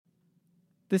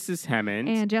This is Hemant.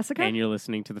 And Jessica. And you're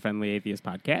listening to the Friendly Atheist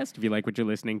Podcast. If you like what you're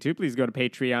listening to, please go to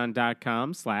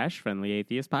patreon.com/Friendly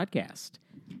Atheist Podcast.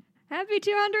 Happy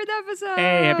 200th episode.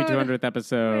 Hey, happy 200th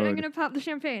episode. Wait, I'm going to pop the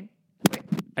champagne. Wait.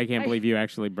 I can't believe you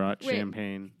actually brought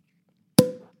champagne.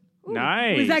 Ooh,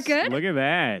 Nice. Was that good? Look at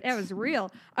that. That was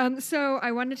real. So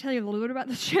I wanted to tell you a little bit about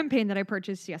the champagne that I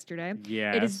purchased yesterday.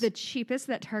 Yes. It is the cheapest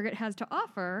that Target has to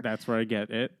offer. That's where I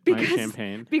get it. My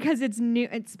champagne. Because it's new.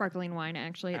 It's sparkling wine,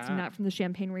 actually. It's not from the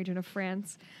Champagne region of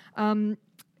France. And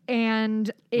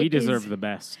we deserve the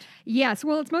best. Yes.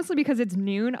 Well, it's mostly because it's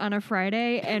noon on a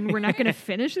Friday and we're not going to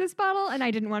finish this bottle. And I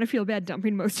didn't want to feel bad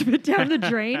dumping most of it down the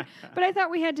drain. But I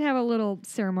thought we had to have a little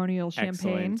ceremonial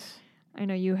champagne. Excellent. I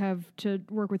know you have to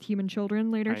work with human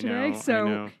children later today, I so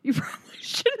know. you probably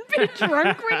shouldn't be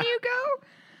drunk when you go.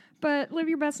 But live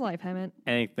your best life, Hemant.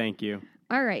 Hey, thank you.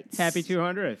 All right. Happy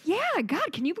 200th. Yeah,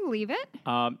 God, can you believe it?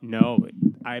 No,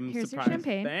 I'm Here's your surprised.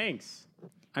 champagne. Thanks.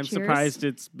 I'm Cheers. surprised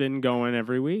it's been going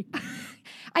every week.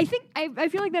 I think I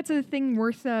feel like that's a thing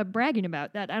worth bragging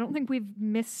about. That I don't think we've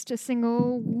missed a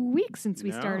single week since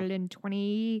we started in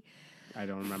 2014, I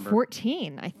don't remember.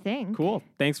 I think. Cool.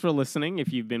 Thanks for listening.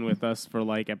 If you've been with us for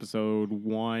like episode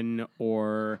 1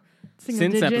 or Single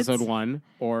since digits. episode 1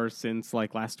 or since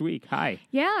like last week. Hi.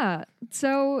 Yeah.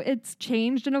 So it's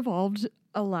changed and evolved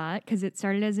a lot because it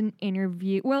started as an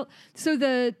interview. Well, so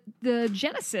the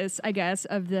genesis, I guess,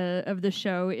 of the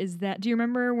show is that. Do you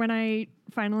remember when I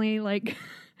finally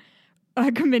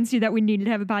convinced you that we needed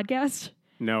to have a podcast?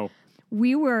 No.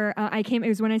 We were. It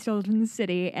was when I still lived in the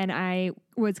city, and I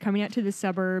was coming out to the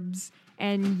suburbs,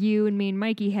 and you and me and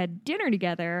Mikey had dinner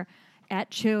together at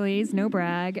Chili's. No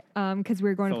brag, because we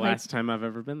were going The to play. last time I've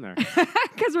ever been there.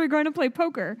 Because we were going to play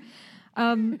poker.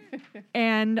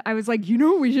 And I was like, you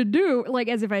know what we should do? Like,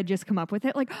 as if I had just come up with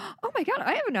it. Like, oh my God,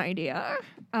 I have an idea.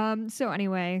 So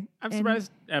anyway. I'm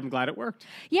surprised. I'm glad it worked.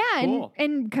 Yeah. Cool.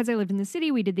 And because I lived in the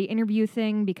city, we did the interview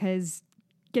thing because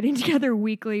getting together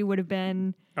weekly would have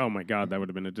been Oh my God, that would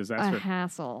have been a a disaster.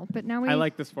 hassle. But now I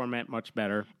like this format much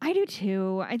better. I do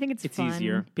too. I think it's It's fun.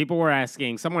 easier. People were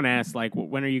asking, someone asked, like,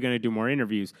 when are you going to do more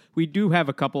interviews? We do have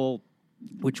a couple,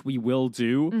 which we will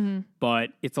do, but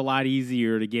it's a lot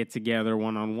easier to get together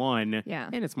one-on-one. Yeah.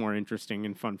 And it's more interesting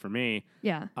and fun for me.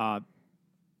 Yeah. But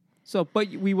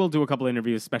we will do a couple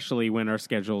interviews, especially when our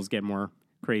schedules get more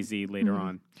crazy later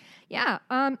on. Yeah.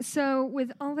 So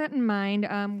with all that in mind,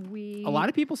 we... A lot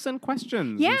of people send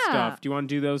questions Yeah. and stuff. Do you want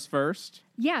to do those first?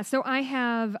 Yeah, so I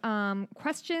have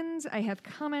questions, I have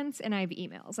comments, and I have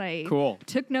emails. I Cool.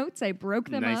 took notes, I broke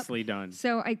them up. Nicely done.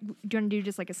 So do you want to do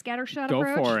just like a scattershot Go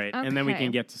approach? for it. And then we Okay.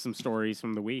 can get to some stories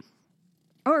from the week.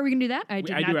 Oh, are we going to do that? I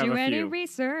did I do not have do a any few.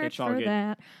 research It's all for good.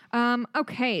 that.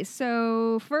 Okay,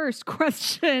 so first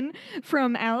question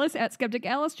from Alice at Skeptic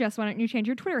Alice. Jess, why don't you change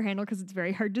your Twitter handle because it's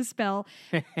very hard to spell.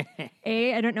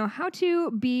 A, I don't know how to.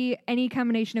 B, any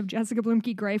combination of Jessica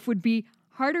Blumke Greif would be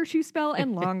harder to spell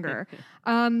and longer.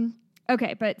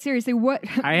 Okay, but seriously, what?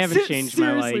 I haven't changed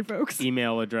my Seriously, folks.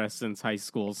 email address since high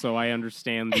school, so I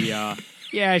understand the.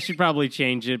 Yeah, I should probably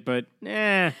change it, but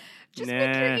Just make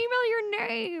your email your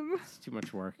name. It's too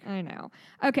much work. I know.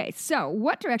 Okay, so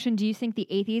what direction do you think the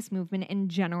atheist movement in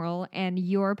general and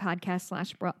your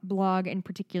podcast / blog in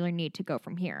particular need to go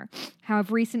from here? How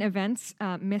have recent events,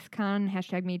 MythCon,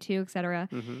 #MeToo, etc.,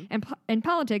 and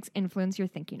politics influence your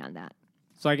thinking on that?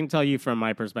 So I can tell you from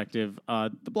my perspective,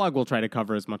 the blog will try to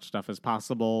cover as much stuff as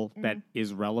possible that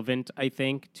is relevant, I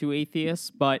think, to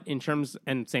atheists. But in terms,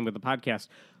 and same with the podcast,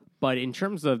 but in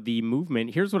terms of the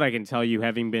movement, here's what I can tell you,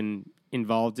 having been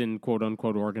involved in quote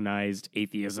unquote organized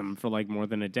atheism for like more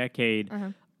than a decade.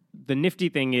 The nifty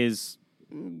thing is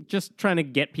just trying to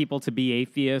get people to be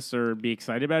atheists or be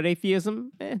excited about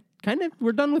atheism. Kind of,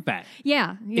 we're done with that.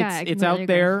 Yeah. It's out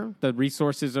there. The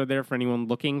resources are there for anyone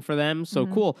looking for them. So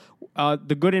cool.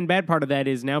 The good and bad part of that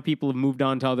is now people have moved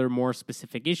on to other more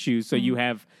specific issues. So you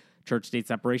have church-state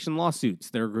separation lawsuits.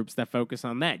 There are groups that focus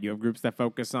on that. You have groups that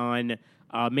focus on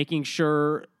making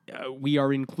sure we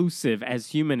are inclusive as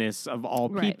humanists of all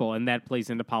people, and that plays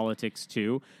into politics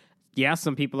too. Yeah,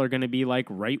 some people are going to be like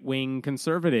right-wing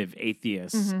conservative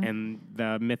atheists, and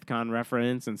the MythCon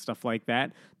reference and stuff like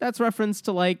that. That's reference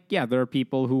to like, yeah, there are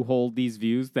people who hold these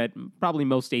views that probably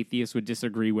most atheists would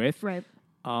disagree with. Right.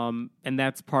 And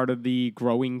that's part of the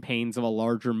growing pains of a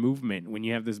larger movement. When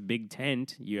you have this big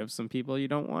tent, you have some people you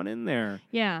don't want in there.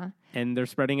 Yeah. And they're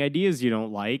spreading ideas you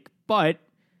don't like. But,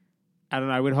 I don't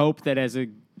know, I would hope that as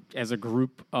a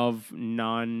group of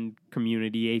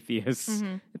non-community atheists,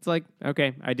 it's like,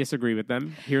 okay, I disagree with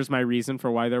them. Here's my reason for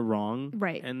why they're wrong.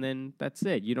 Right. And then that's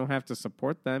it. You don't have to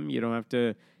support them. You don't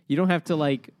have to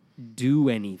like do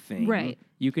anything. Right.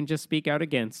 you can just speak out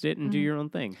against it and do your own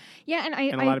thing. Yeah, and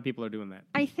And a lot of people are doing that.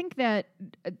 I think that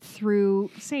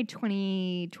through, say,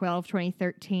 2012,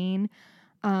 2013,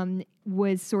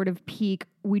 was sort of peak,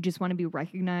 we just want to be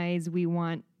recognized. We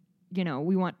want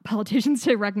politicians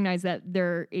to recognize that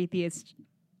they're atheist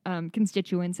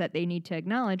constituents that they need to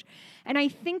acknowledge. And I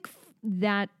think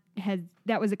that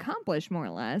was accomplished more or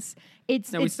less.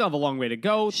 We still have a long way to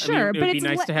go. Sure, I mean, it but would be it's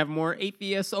nice to have more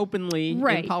atheists openly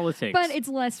in politics. But it's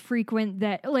less frequent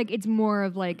that, like, it's more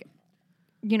of like,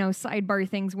 sidebar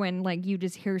things when, like, you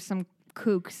just hear some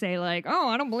kook say, like, oh,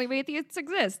 I don't believe atheists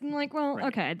exist. And like, well,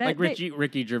 okay. Like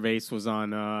Ricky Gervais was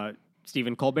on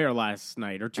Stephen Colbert last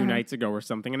night or 2 nights ago or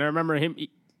something. And I remember him...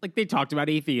 Like, they talked about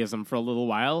atheism for a little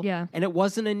while. Yeah. And it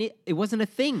wasn't a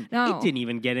thing. No. It didn't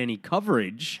even get any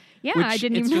coverage. Yeah, I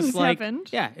didn't even know this happened.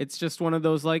 Yeah, it's just one of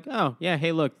those like, oh, yeah,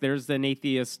 hey, look, there's an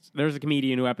atheist. There's a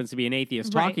comedian who happens to be an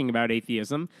atheist talking about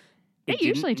atheism. They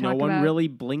usually talk No one about... really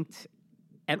blinked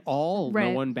at all. Right.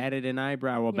 No one batted an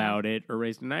eyebrow about it or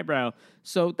raised an eyebrow.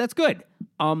 So that's good.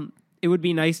 It would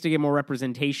be nice to get more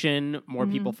representation, more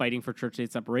people fighting for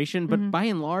church-state separation. But by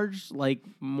and large, like,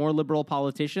 more liberal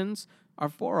politicians are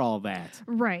for all that.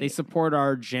 Right. They support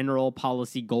our general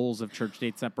policy goals of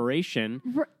church-state separation.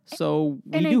 So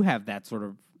we do have that sort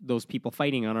of those people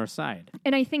fighting on our side.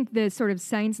 And I think the sort of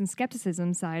science and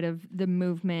skepticism side of the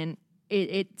movement,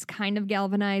 it's kind of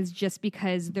galvanized just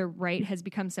because the right has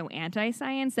become so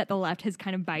anti-science that the left has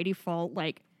kind of by default,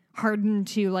 like, hardened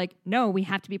to, like, no, we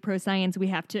have to be pro-science. We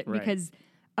have to, because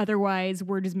otherwise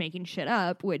we're just making shit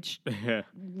up, which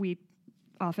we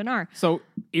often are. So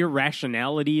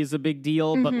irrationality is a big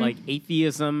deal, but like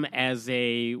atheism as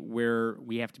where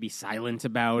we have to be silent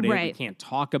about it, we can't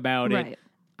talk about it.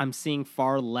 I'm seeing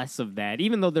far less of that,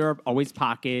 even though there are always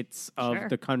pockets of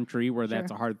the country where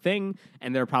that's a hard thing.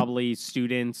 And there are probably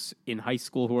students in high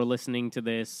school who are listening to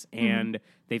this and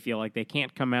they feel like they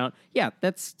can't come out. Yeah,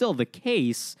 that's still the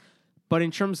case. But in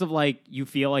terms of like, you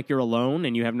feel like you're alone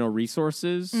and you have no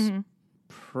resources,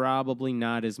 probably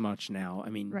not as much now. I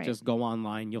mean, just go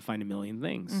online, you'll find a million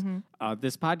things.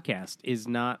 This podcast is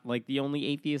not like the only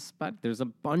atheist spot. There's a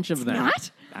bunch of them.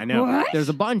 Not? I know. What? There's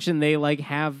a bunch, and they like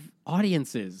have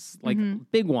audiences, like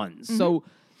big ones. So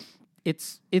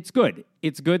it's good.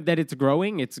 It's good that it's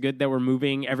growing. It's good that we're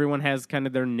moving. Everyone has kind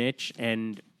of their niche,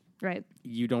 and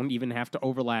you don't even have to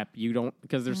overlap. You don't,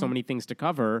 because there's so many things to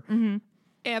cover. And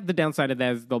the downside of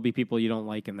that is there'll be people you don't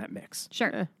like in that mix.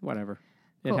 Sure. Whatever.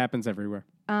 Cool. It happens everywhere.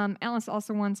 Alice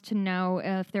also wants to know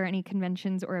if there are any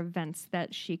conventions or events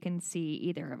that she can see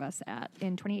either of us at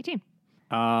in 2018.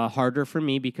 Harder for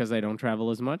me because I don't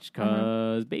travel as much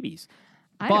because babies.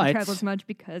 I don't travel as much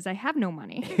because I have no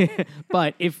money.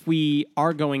 But if we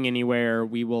are going anywhere,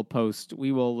 we will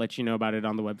let you know about it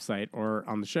on the website or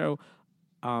on the show.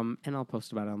 And I'll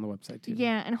post about it on the website too.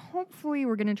 Yeah, and hopefully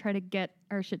we're going to try to get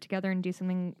our shit together and do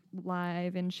something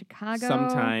live in Chicago.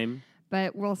 Sometime.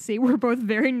 But we'll see. We're both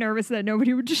very nervous that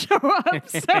nobody would show up,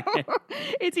 so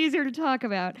it's easier to talk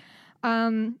about.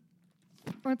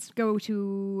 Let's go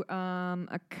to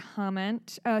a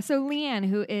comment. So Leanne,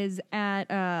 who is at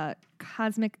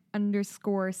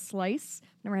cosmic_slice,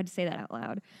 never had to say that out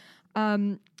loud.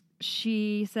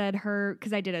 She said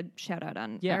because I did a shout out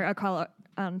on, or a call out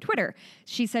on Twitter.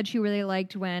 She said she really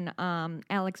liked when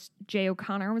Alex J.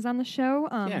 O'Connor was on the show.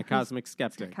 Cosmic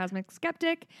Skeptic. Cosmic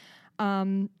Skeptic.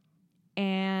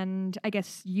 And I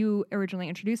guess you originally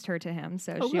introduced her to him,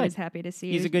 so she was happy to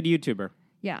see. He's a good YouTuber.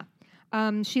 Yeah.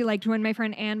 She liked when my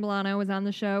friend Ann Milano was on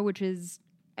the show, which is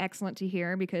excellent to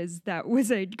hear because that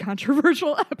was a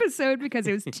controversial episode because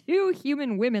it was two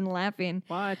human women laughing.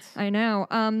 What? I know.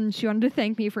 She wanted to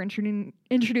thank me for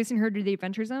introducing her to the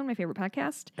Adventure Zone, my favorite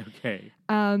podcast. Okay.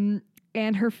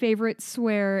 And her favorite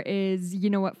swear is, you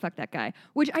know what, fuck that guy,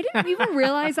 which I didn't even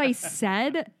realize I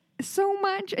said so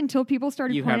much until people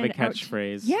started pointing it out. You have a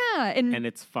catchphrase. Yeah. And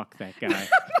it's fuck that guy.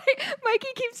 Mikey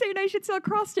keeps saying I should sell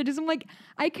cross stitches. I'm like,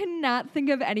 I cannot think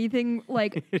of anything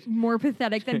like more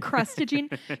pathetic than cross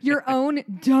stitching your own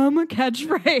dumb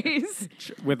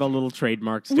catchphrase. With a little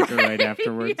trademark sticker right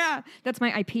afterwards. Yeah. That's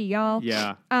my IP, y'all.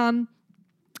 Yeah.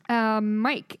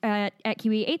 Mike at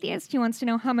QE Atheist, he wants to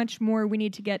know how much more we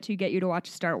need to get you to watch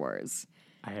Star Wars.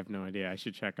 I have no idea. I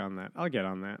should check on that. I'll get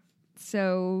on that.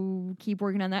 So keep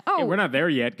working on that. Oh, yeah, we're not there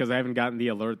yet because I haven't gotten the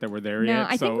alert that we're there yet. No,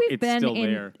 I think we've been still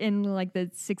in like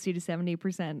the 60 to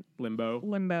 70%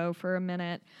 limbo for a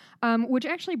minute. Which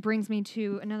actually brings me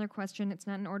to another question. It's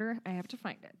not in order. I have to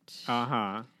find it.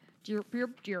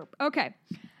 Derp. Okay.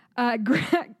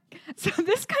 Greg, so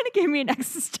this kind of gave me an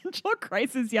existential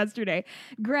crisis yesterday.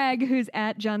 Greg, who's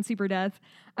at John Superdeath,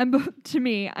 I'm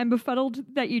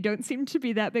befuddled that you don't seem to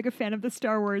be that big a fan of the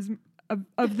Star Wars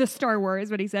of the Star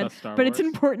Wars, what he said. The Star But Wars.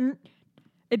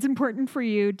 it's important for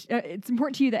you. It's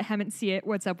important to you that Hemant see it.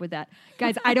 What's up with that?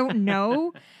 Guys, I don't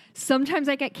know. Sometimes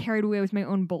I get carried away with my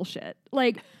own bullshit.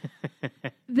 Like,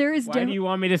 there is... Why do you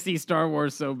want me to see Star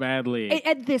Wars so badly?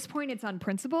 At this point, it's on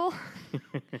principle.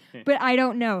 But I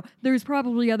don't know. There's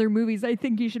probably other movies I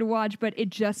think you should watch, but it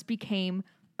just became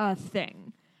a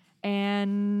thing.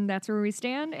 And that's where we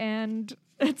stand, and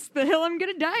it's the hill I'm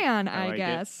going to die on, I like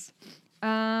guess.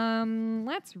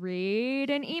 Let's read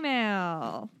an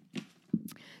email.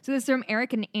 So this is from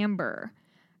Eric and Amber.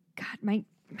 God, my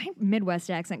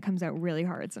Midwest accent comes out really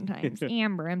hard sometimes.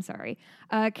 Amber, I'm sorry.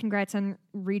 Congrats on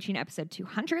reaching episode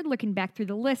 200. Looking back through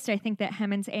the list, I think that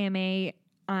Hemant's AMA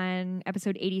on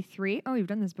episode 83, we've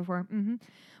done this before,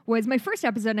 was my first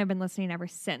episode, and I've been listening ever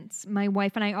since. My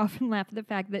wife and I often laugh at the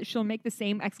fact that she'll make the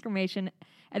same exclamation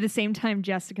at the same time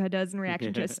Jessica does in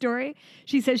reaction to a story.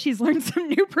 She says she's learned some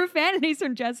new profanities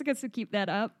from Jessica, so keep that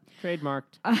up.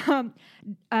 Trademarked. Dan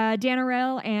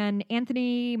Arell and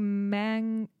Anthony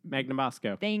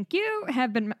Magnabosco. Thank you.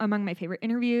 Have been among my favorite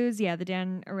interviews. Yeah, the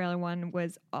Dan Arell one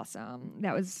was awesome.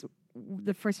 That was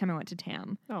the first time I went to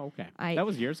TAM. Oh, okay. That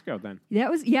was years ago then.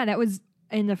 That was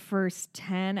in the first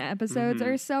 10 episodes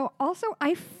or so. Also,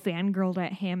 I fangirled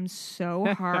at him so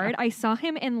hard. I saw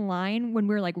him in line when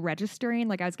we were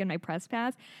registering, I was getting my press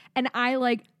pass, and I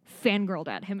fangirled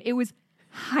at him. It was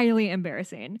highly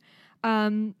embarrassing.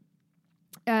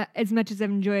 As much as I've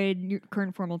enjoyed your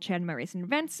current formal chat and my recent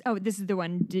events. Oh, this is the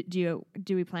one. Do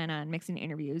we plan on mixing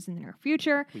interviews in the near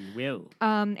future? We will.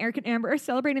 Eric and Amber are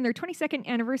celebrating their 22nd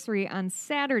anniversary on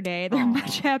Saturday. They're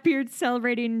much happier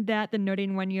celebrating that than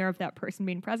noting 1 year of that person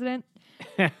being president.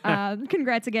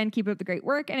 Congrats again. Keep up the great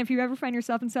work. And if you ever find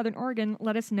yourself in Southern Oregon,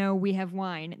 let us know. We have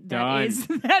wine.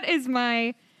 That is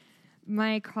my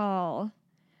call.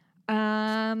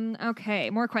 Okay,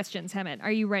 more questions, Hemant.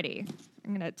 Are you ready?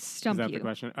 I'm going to stump you. Is that the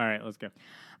question? All right, let's go.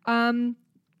 So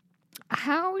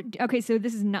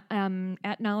this is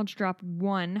at Knowledge Drop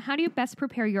 1. How do you best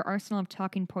prepare your arsenal of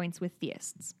talking points with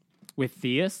theists? With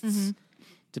theists?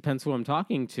 Depends who I'm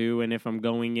talking to, and if I'm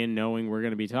going in knowing we're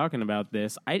going to be talking about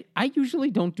this. I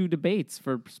usually don't do debates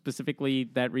for specifically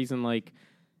that reason. I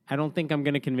don't think I'm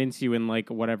going to convince you in a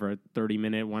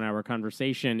 30-minute, 1-hour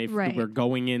conversation. If we're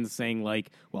going in saying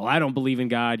well, I don't believe in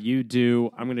God, you do,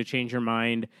 I'm going to change your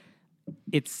mind.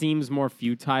 It seems more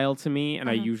futile to me, and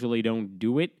I usually don't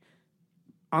do it.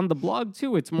 On the blog,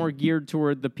 too, it's more geared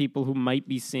toward the people who might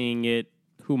be seeing it,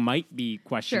 who might be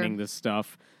questioning this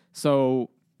stuff. So,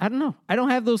 I don't know. I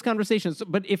don't have those conversations.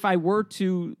 But if I were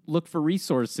to look for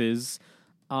resources,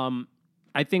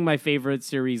 I think my favorite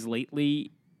series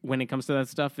lately when it comes to that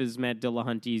stuff is Matt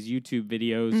Dillahunty's YouTube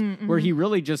videos, where he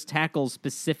really just tackles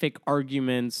specific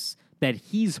arguments that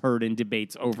he's heard in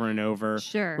debates over and over.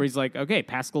 Sure. Where he's like, okay,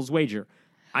 Pascal's wager.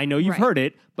 I know you've heard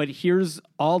it, but here's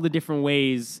all the different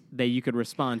ways that you could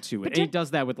respond to it. And he does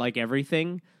that with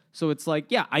everything. So it's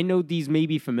I know these may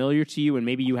be familiar to you and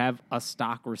maybe you have a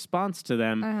stock response to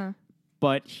them,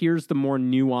 but here's the more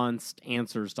nuanced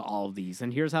answers to all of these.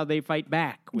 And here's how they fight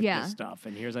back with this stuff.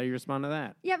 And here's how you respond to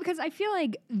that. Yeah, because I feel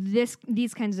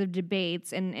these kinds of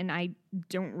debates, and I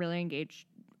don't really engage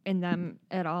in them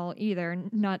at all either,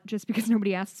 not just because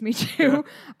nobody asks me to.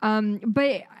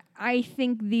 But I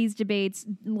think these debates,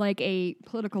 like a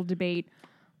political debate,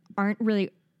 aren't really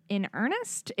in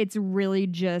earnest. It's really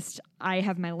just, I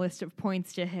have my list of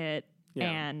points to hit,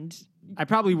 and I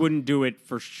probably wouldn't do it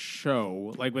for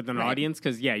show, with an audience,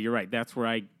 because, you're right. That's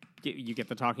where you get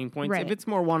the talking points. Right. If it's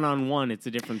more one-on-one, it's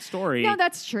a different story. No,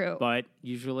 that's true. But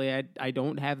usually I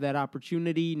don't have that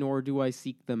opportunity, nor do I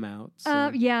seek them out. So.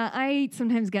 I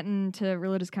sometimes get into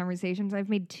religious conversations. I've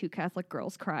made 2 Catholic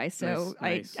girls cry, so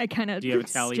nice. I kind of do you have a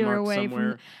tally mark away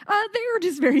somewhere? They were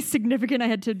just very significant. I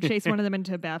had to chase one of them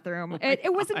into a bathroom.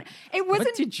 It wasn't.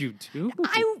 What did you do?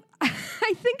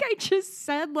 I think I just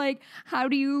said, how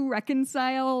do you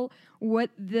reconcile how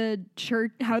the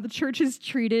church has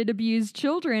treated abused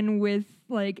children with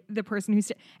the person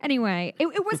who's anyway.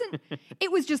 It wasn't.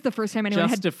 It was just the first time anyone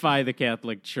justify the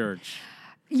Catholic Church.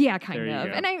 Yeah, kind there of.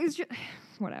 You go. And I was just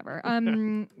whatever.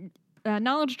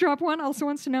 Knowledge Drop 1 also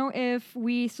wants to know if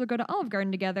we still go to Olive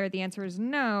Garden together. The answer is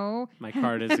no. My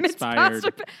card is expired.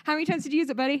 How many times did you use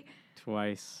it, buddy?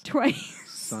 Twice.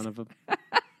 Son of a.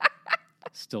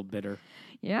 Still bitter.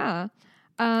 Yeah.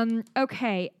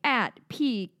 Okay. At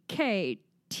PKTJE.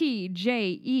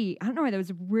 I don't know why that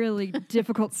was a really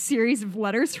difficult series of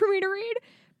letters for me to read.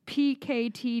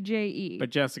 PKTJE. But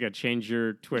Jessica, change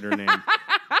your Twitter name.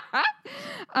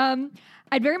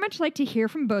 I'd very much like to hear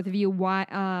from both of you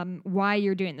why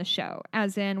you're doing the show.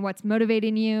 As in, what's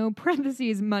motivating you,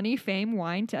 parentheses, money, fame,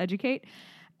 wine, to educate,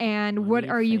 And what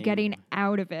are you getting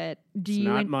out of it? It's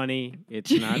not money. It's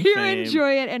do not you fame.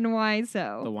 enjoy it, and why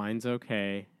so? The wine's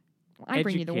okay. I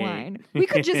bring you the wine. We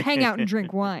could just hang out and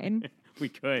drink wine. We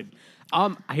could.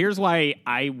 Here's why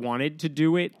I wanted to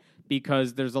do it,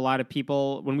 because there's a lot of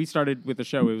people. When we started with the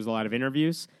show, it was a lot of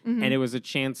interviews, and it was a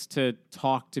chance to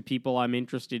talk to people I'm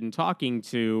interested in talking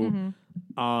to.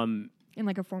 In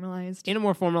like a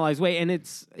more formalized way. And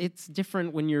it's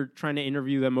different when you're trying to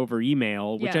interview them over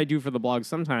email, which I do for the blog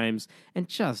sometimes, and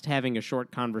just having a short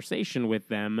conversation with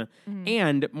them.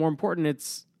 And more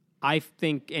important, I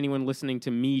think anyone listening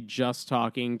to me just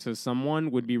talking to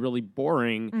someone would be really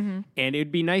boring. And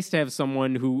it'd be nice to have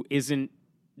someone who isn't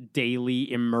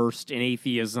daily immersed in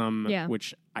atheism,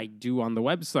 which I do on the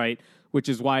website, which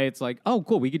is why it's like, oh,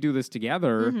 cool, we could do this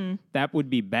together. That would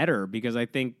be better, because I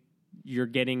think you're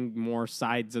getting more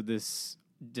sides of this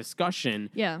discussion,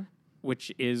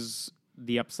 which is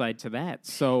the upside to that.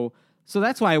 So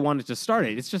that's why I wanted to start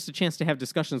it. It's just a chance to have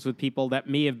discussions with people that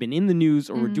may have been in the news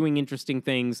or were doing interesting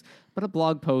things, but a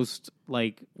blog post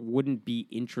wouldn't be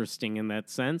interesting in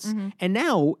that sense. And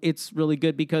now it's really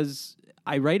good because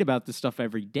I write about this stuff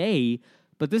every day,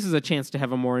 but this is a chance to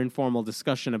have a more informal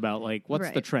discussion about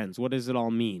what's the trends? What does it all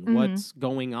mean? What's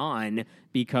going on?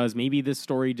 Because maybe this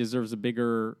story deserves a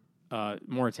bigger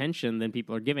more attention than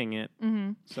people are giving it.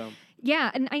 So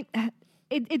and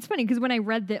it's funny because when I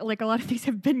read that, a lot of these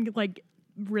have been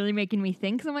really making me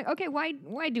think. Because I'm like, okay, why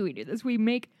do we do this? We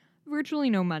make virtually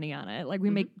no money on it. We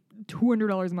make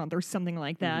 $200 a month or something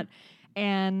like that,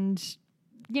 and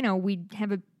we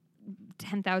have a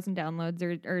 10,000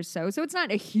 downloads or so. So it's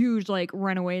not a huge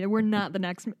runaway. We're not the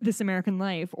next This American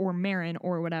Life or Marin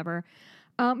or whatever.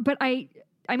 But I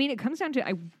mean, it comes down to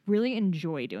I really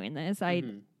enjoy doing this.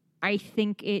 I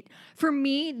think for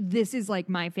me, this is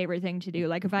my favorite thing to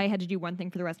do. If I had to do one thing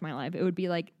for the rest of my life, it would be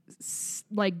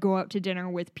go out to dinner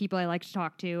with people I like to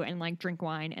talk to and drink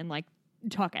wine and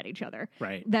talk at each other.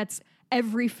 Right. That's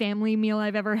every family meal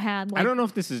I've ever had. I don't know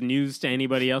if this is news to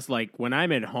anybody else. When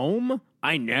I'm at home,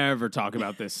 I never talk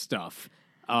about this stuff.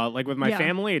 With my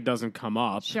family, it doesn't come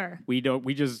up. Sure. We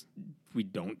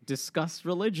don't discuss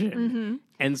religion.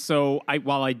 And so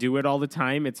while I do it all the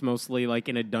time, it's mostly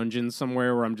in a dungeon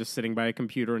somewhere where I'm just sitting by a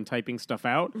computer and typing stuff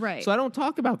out. Right. So I don't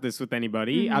talk about this with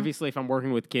anybody. Obviously, if I'm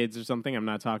working with kids or something, I'm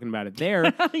not talking about it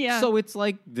there. So it's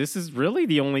this is really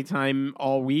the only time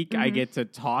all week I get to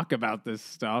talk about this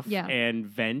stuff and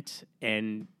vent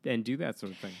and do that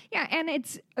sort of thing. Yeah, and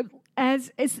it's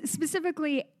as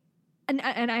specifically, and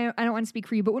I don't want to speak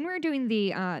for you, but when we were doing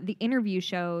the interview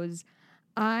shows,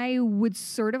 I would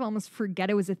sort of almost forget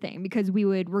it was a thing because we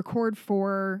would record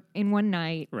 4 in one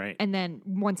night, right? And then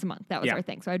once a month, that was our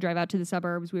thing. So I'd drive out to the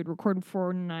suburbs, we would record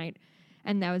 4 in a night,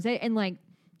 and that was it. And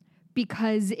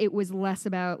because it was less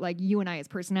about you and I as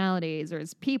personalities or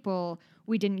as people,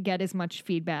 we didn't get as much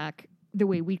feedback the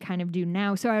way we kind of do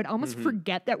now. So I would almost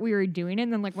forget that we were doing it,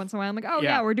 and then once in a while I'm like, oh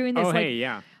yeah, we're doing this. Oh hey,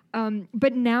 yeah.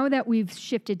 But now that we've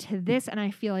shifted to this, and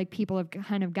I feel like people have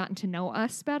kind of gotten to know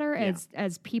us better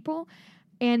as people.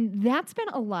 And that's been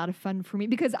a lot of fun for me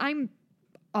because I'm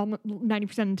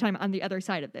 90% of the time on the other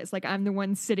side of this. I'm the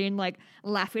one sitting,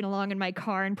 laughing along in my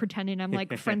car and pretending I'm,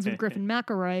 friends with Griffin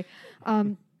McElroy.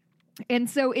 And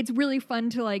so it's really fun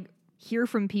to, hear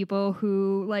from people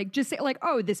who, just say,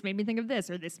 oh, this made me think of this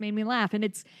or this made me laugh. And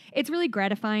it's really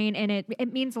gratifying, and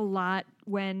it means a lot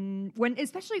when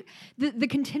especially the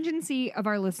contingency of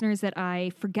our listeners that I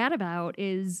forget about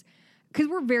is because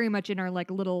we're very much in our,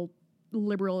 little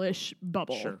liberal-ish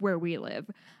bubble where we live.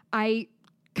 I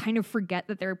kind of forget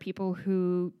that there are people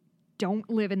who don't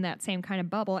live in that same kind of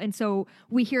bubble. And so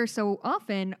we hear so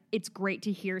often, it's great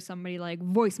to hear somebody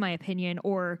voice my opinion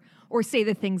or say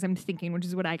the things I'm thinking, which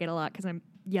is what I get a lot because I'm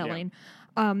yelling.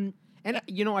 And,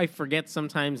 I forget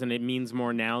sometimes, and it means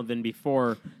more now than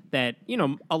before, that,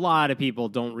 a lot of people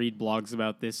don't read blogs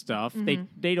about this stuff.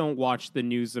 They don't watch the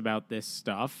news about this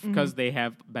stuff because they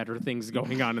have better things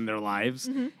going on in their lives.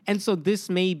 And so this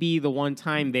may be the one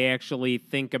time they actually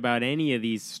think about any of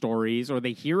these stories or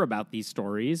they hear about these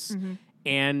stories.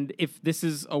 And if this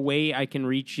is a way I can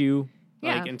reach you,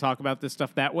 and talk about this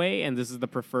stuff that way, and this is the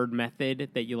preferred method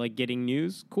that you like getting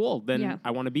news, cool, then I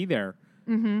want to be there.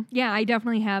 Yeah, I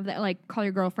definitely have that. Call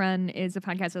Your Girlfriend is a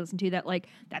podcast I listen to that,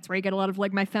 that's where I get a lot of,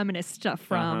 my feminist stuff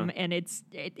from. And it's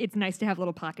nice to have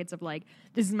little pockets of,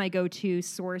 this is my go-to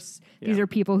source. These are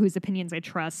people whose opinions I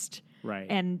trust. Right.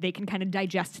 And they can kind of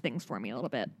digest things for me a little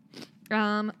bit.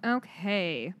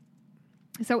 Okay.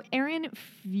 So Aaron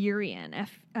Furian,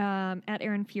 at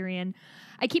Aaron Furian,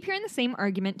 I keep hearing the same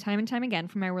argument time and time again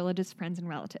from my religious friends and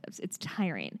relatives. It's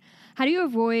tiring. How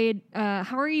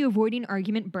are you avoiding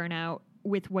argument burnout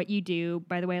with what you do.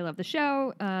 By the way, I love the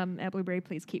show. At Blueberry,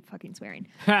 please keep fucking swearing.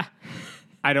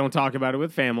 I don't talk about it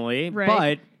with family, Right.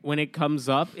 but when it comes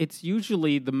up, it's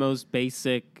usually the most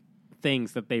basic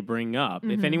things that they bring up.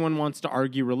 If anyone wants to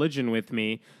argue religion with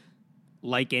me,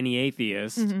 like any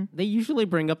atheist, they usually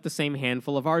bring up the same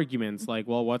handful of arguments, like,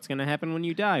 well, what's going to happen when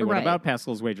you die? What Right. about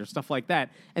Pascal's wager? Stuff like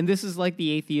that. And this is like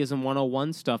the Atheism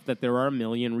 101 stuff that there are a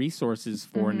million resources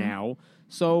for now.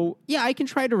 So, yeah, I can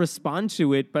try to respond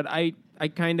to it, but I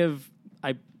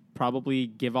probably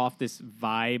give off this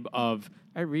vibe of,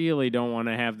 I really don't want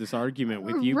to have this argument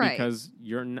with you Right. because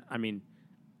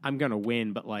I'm going to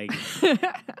win, but like,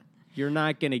 you're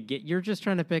not going to you're just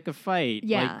trying to pick a fight.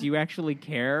 Yeah. Like, do you actually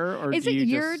care? Or Is do it you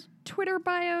your just... Twitter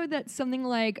bio that's something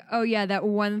like, oh, yeah, that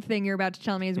one thing you're about to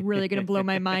tell me is really going to blow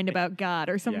my mind about God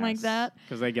or something like that?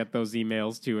 Because I get those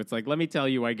emails too. It's like, let me tell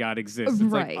you why God exists. It's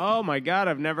Right. like, oh my God,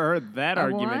 I've never heard that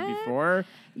argument What? before.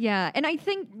 Yeah, and I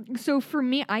think, so for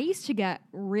me, I used to get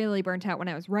really burnt out when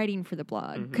I was writing for the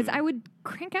blog because I would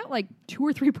crank out like 2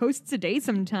 or 3 posts a day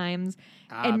sometimes.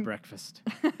 And Breakfast.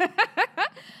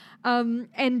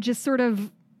 and just sort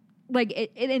of like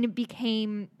it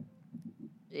became,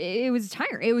 it was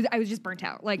tiring. I was just burnt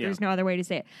out. Like there's no other way to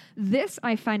say it. This,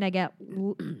 I find I get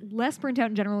less burnt out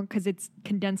in general because it's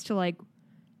condensed to like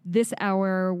this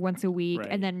hour once a week, Right.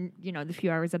 and then the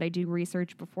few hours that I do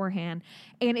research beforehand,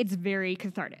 and it's very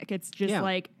cathartic. It's just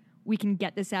like we can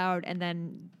get this out and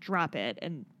then drop it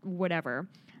and whatever.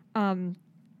 I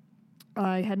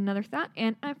had another thought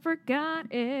and I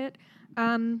forgot it.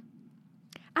 I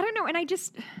don't know, and I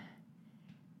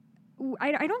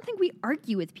don't think we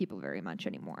argue with people very much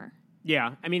anymore.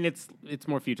 Yeah, I mean, it's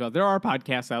more futile. There are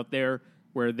podcasts out there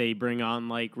where they bring on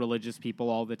like religious people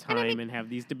all the time and have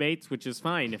these debates, which is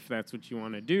fine if that's what you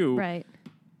want to do. Right.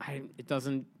 I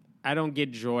don't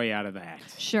get joy out of that.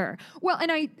 Sure. Well,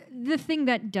 and the thing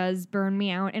that does burn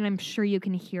me out, and I'm sure you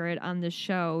can hear it on the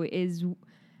show, is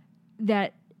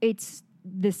that it's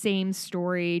the same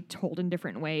story told in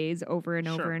different ways over and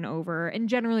over and over. And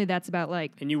generally that's about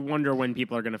like... And you wonder when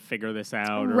people are going to figure this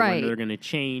out or Right. when they're going to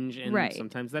change. And Right.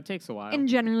 sometimes that takes a while. And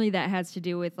generally that has to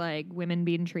do with like women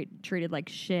being treated like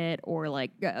shit, or like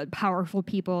powerful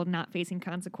people not facing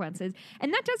consequences.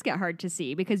 And that does get hard to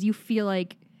see because you feel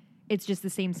like it's just the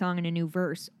same song in a new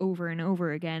verse over and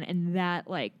over again. And that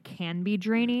like can be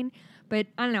draining. But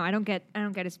I don't know. I don't get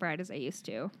as bright as I used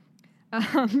to.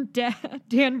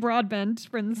 Dan Broadbent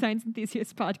from the Science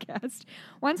Enthusiast podcast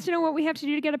wants to know what we have to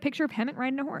do to get a picture of Hemant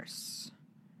riding a horse.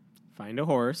 Find a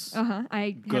horse.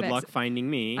 Good luck finding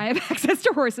me. I have access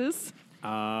to horses.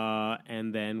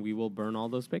 And then we will burn all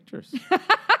those pictures.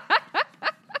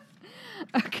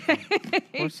 Okay.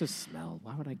 Horses smell.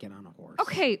 Why would I get on a horse?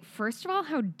 Okay, first of all,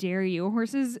 how dare you?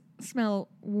 Horses smell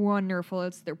wonderful.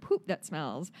 It's their poop that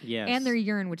smells. Yes. And their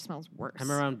urine, which smells worse.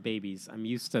 I'm around babies. I'm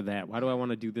used to that. Why do I want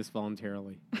to do this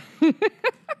voluntarily?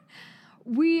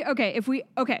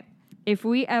 If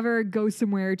we ever go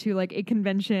somewhere to like a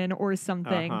convention or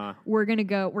something, we're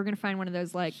gonna find one of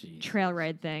those like trail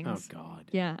ride things. Oh God.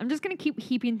 Yeah, I'm just gonna keep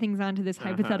heaping things onto this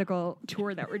hypothetical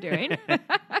tour that we're doing.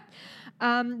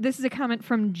 This is a comment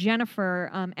from Jennifer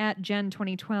at Jen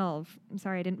 2012. I'm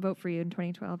sorry I didn't vote for you in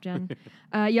 2012, Jen.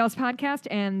 Y'all's podcast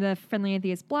and the Friendly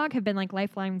Atheist blog have been like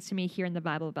lifelines to me here in the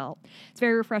Bible Belt. It's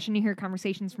very refreshing to hear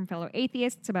conversations from fellow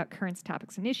atheists about current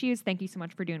topics and issues. Thank you so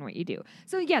much for doing what you do.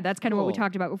 So yeah, that's kind of what we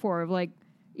talked about before. Of like,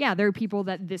 yeah, there are people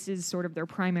that this is sort of their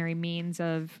primary means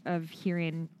of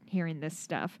hearing this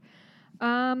stuff.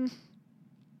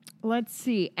 Let's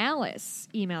see. Alice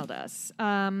emailed us.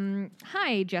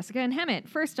 Hi, Jessica and Hemant.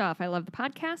 First off, I love the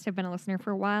podcast. I've been a listener for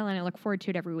a while, and I look forward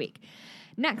to it every week.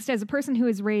 Next, as a person who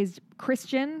is raised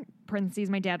Christian,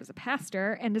 parentheses, my dad was a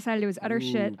pastor, and decided it was utter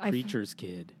shit. Preacher's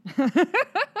kid.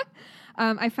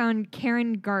 I found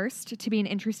Karen Garst to be an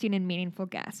interesting and meaningful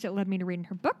guest. It led me to reading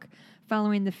her book,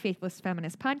 following the Faithless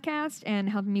Feminist podcast, and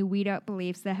helping me weed out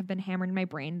beliefs that have been hammered in my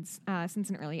brains since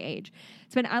an early age.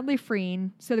 It's been oddly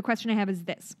freeing. So the question I have is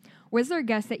this. Was there a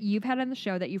guest that you've had on the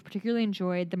show that you've particularly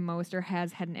enjoyed the most or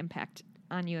has had an impact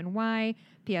on you, and why?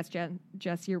 P.S.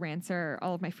 Jess, your rants are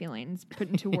all of my feelings put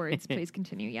into words. Please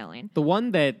continue yelling. The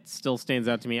one that still stands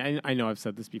out to me, I know I've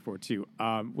said this before too,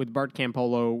 with Bart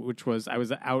Campolo, which was, I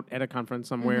was out at a conference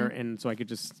somewhere, and so I could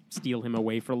just steal him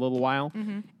away for a little while.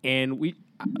 And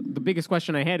the biggest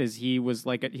question I had is he was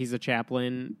he's a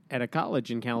chaplain at a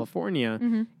college in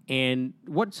California, and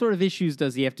what sort of issues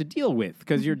does he have to deal with?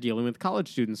 Because you're dealing with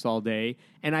college students all day,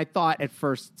 and I thought at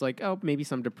first it's like, oh, maybe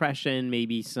some depression,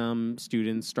 maybe some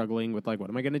students struggling with like, what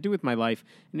am I going to do with my life?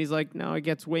 And he's like, no, it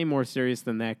gets way more serious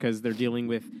than that because they're dealing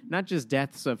with not just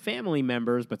deaths of family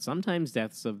members, but sometimes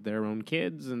deaths of their own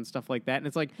kids and stuff like that. And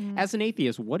it's like, as an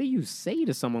atheist, what do you say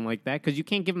to someone like that? Because you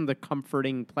can't give them the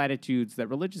comforting platitudes that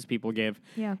religious people give.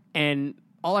 Yeah. And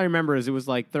all I remember is it was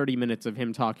like 30 minutes of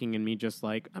him talking and me just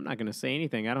like, I'm not going to say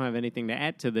anything. I don't have anything to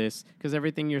add to this because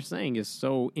everything you're saying is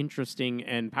so interesting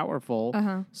and powerful.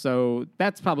 So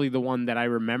that's probably the one that I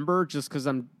remember just because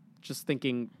I'm just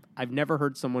thinking I've never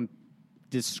heard someone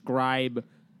describe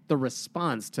the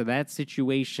response to that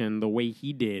situation the way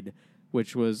he did,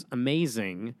 which was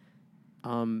amazing.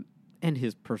 And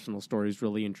his personal story is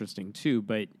really interesting too.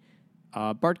 But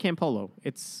Bart Campolo,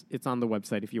 it's on the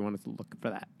website if you wanted to look for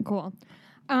that. Cool.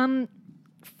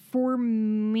 For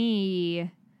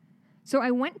me, so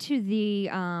I went to the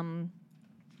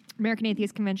American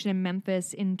Atheist Convention in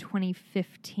Memphis in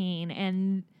 2015,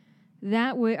 and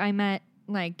I met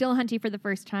like Dylan Hunty for the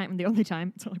first time, the only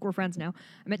time. It's not like we're friends now.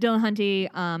 I met Dylan Hunty,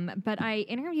 but I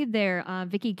interviewed there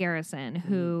Vicki Garrison,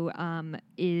 who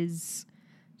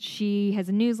she has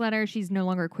a newsletter. She's no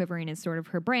longer Quivering is sort of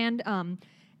her brand.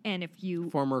 And if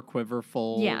you former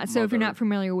Quiverful, so if you're not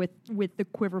familiar with the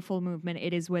Quiverful movement,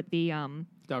 it is what the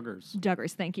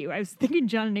Duggars. Thank you. I was thinking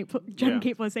John and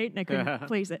Kate plus 8, and I couldn't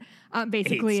place it.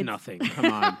 Basically, it's nothing.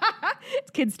 Come on,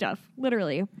 it's kid stuff,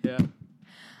 literally. Yeah.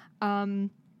 And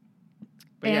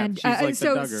she's like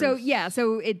so the Duggars.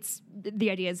 So it's the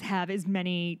idea is have as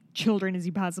many children as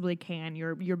you possibly can.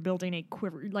 You're building a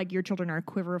quiver, like your children are a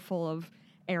quiver full of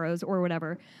arrows or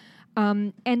whatever.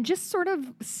 And just sort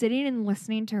of sitting and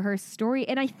listening to her story.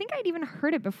 And I think I'd even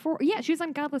heard it before. Yeah, she was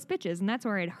on Godless Bitches, and that's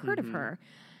where I'd heard of her.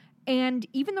 And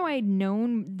even though I had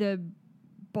known the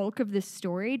bulk of this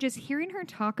story, just hearing her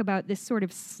talk about this sort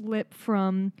of slip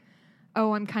from,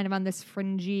 oh, I'm kind of on this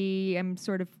fringy, I'm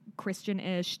sort of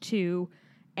Christian-ish, to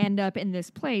end up in this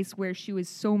place where she was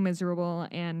so miserable.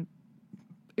 And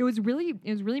it was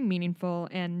really meaningful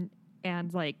and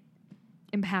like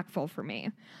impactful for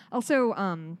me.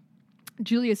 Also,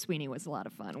 Julia Sweeney was a lot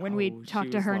of fun when we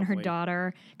talked to her and her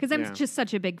daughter, because I'm just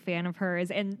such a big fan of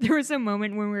hers. And there was a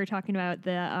moment when we were talking about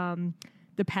the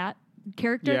Pat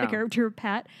character, the character of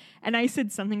Pat, and I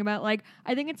said something about like,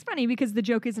 I think it's funny because the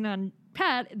joke isn't on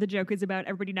Pat, the joke is about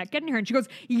everybody not getting her, and she goes,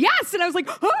 yes, and I was like,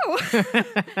 oh,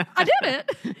 I did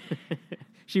it.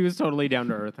 She was totally down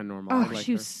to earth and normal. Oh,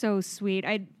 she was so sweet.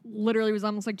 I literally was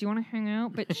almost like, do you want to hang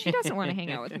out? But she doesn't want to hang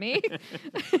out with me.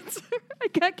 I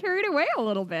got carried away a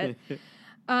little bit. Do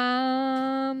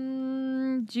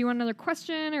you want another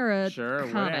question or a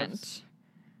comment?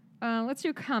 Let's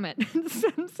do a comment.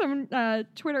 some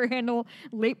Twitter handle,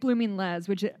 Late Blooming Les,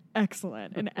 which is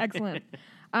excellent.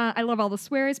 I love all the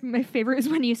swears. My favorite is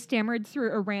when you stammered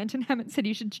through a rant and Hammett said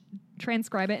you should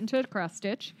transcribe it into a cross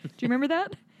stitch. Do you remember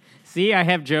that? See, I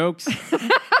have jokes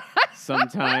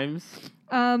sometimes.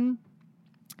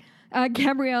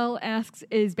 Gabrielle asks,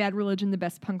 is Bad Religion the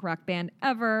best punk rock band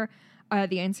ever?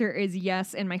 The answer is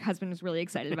yes, and my husband is really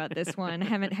excited about this one.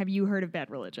 Have you heard of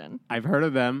Bad Religion? I've heard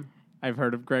of them. I've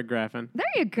heard of Greg Graffin. There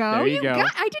you go. There you go.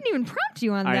 I didn't even prompt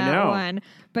you on that one.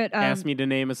 But ask me to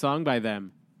name a song by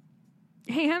them.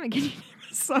 Hey, Hammett, can you name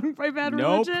a song by Bad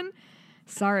Religion?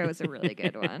 Sorry, it was a really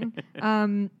good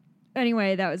one.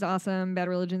 Anyway, that was awesome. Bad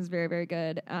Religion is very, very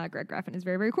good. Greg Graffin is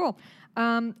very, very cool.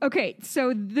 Okay,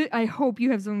 so I hope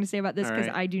you have something to say about this because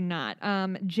I do not.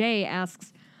 Jay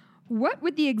asks, what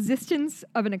would the existence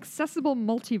of an accessible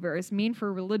multiverse mean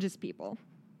for religious people?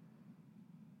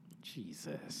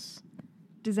 Jesus.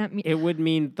 Does that mean... It would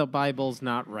mean the Bible's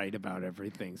not right about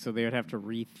everything, so they would have to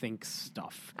rethink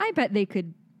stuff. I bet they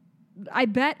could...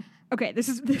 Okay,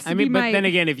 this I mean, but then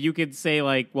again, if you could say,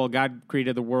 like, well, God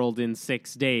created the world in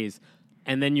 6 days,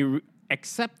 and then you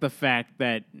accept the fact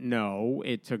that, no,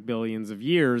 it took billions of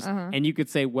years, and you could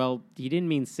say, well, he didn't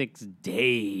mean 6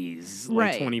 days,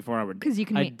 like 24 hours. Because you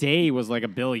can a day was like a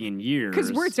billion years.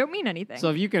 Because words don't mean anything. So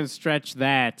if you can stretch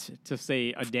that to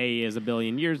say a day is a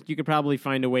billion years, you could probably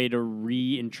find a way to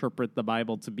reinterpret the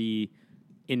Bible to be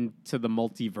into the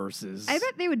multiverses. I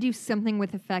bet they would do something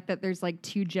with the fact that there's like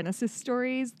 2 Genesis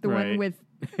stories. The one with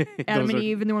Adam and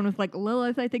Eve and the one with like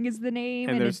Lilith, I think is the name.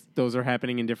 And those are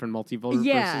happening in different multiverses.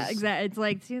 Yeah, exactly. It's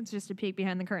like, it's just a peek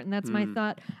behind the curtain. That's my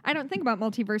thought. I don't think about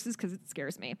multiverses because it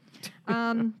scares me.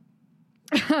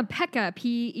 Pekka,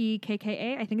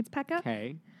 P-E-K-K-A, I think it's Pekka.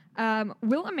 Okay.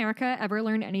 Will America ever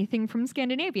learn anything from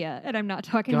Scandinavia? And I'm not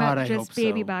talking God, about I just hope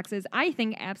baby so. boxes. I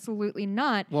think absolutely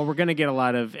not. Well, we're going to get a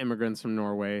lot of immigrants from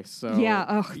Norway, so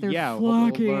Yeah, they're yeah, we'll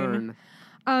flocking.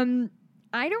 learn.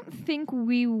 I don't think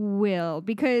we will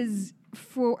because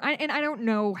and I don't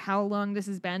know how long this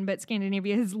has been, but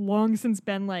Scandinavia has long since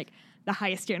been like the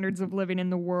highest standards of living in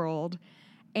the world.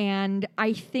 And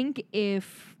I think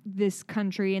if this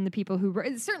country and the people who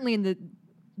certainly in the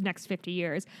next 50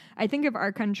 years, I think if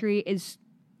our country is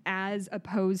as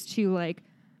opposed to like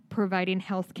providing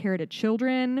health care to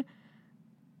children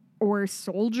or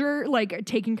like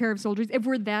taking care of soldiers, if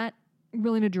we're that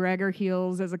willing to drag our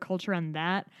heels as a culture on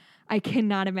that, I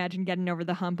cannot imagine getting over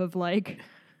the hump of like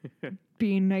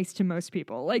being nice to most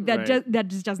people. Like that, Right. that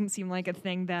just doesn't seem like a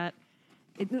thing that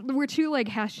we're too like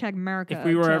hashtag America. If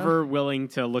we were ever willing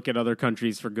to look at other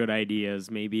countries for good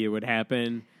ideas, maybe it would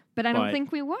happen. but I don't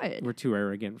think we would. We're too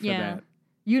arrogant for that.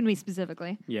 You and me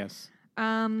specifically. Yes.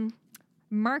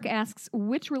 Mark asks,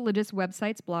 which religious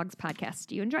websites, blogs, podcasts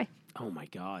do you enjoy? Oh my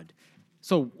God.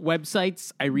 So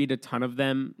websites, I read a ton of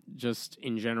them just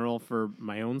in general for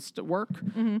my own work.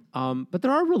 But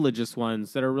there are religious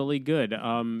ones that are really good.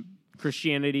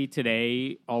 Christianity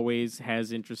Today always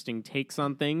has interesting takes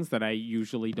on things that I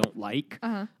usually don't like.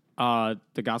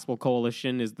 The Gospel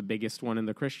Coalition is the biggest one in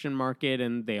the Christian market,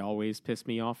 and they always piss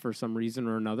me off for some reason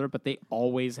or another, but they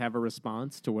always have a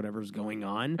response to whatever's going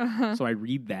on. So I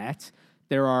read that.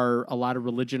 There are a lot of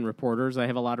religion reporters I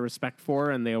have a lot of respect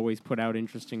for, and they always put out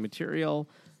interesting material.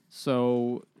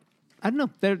 So I don't know.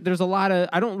 There's a lot of...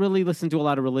 I don't really listen to a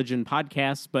lot of religion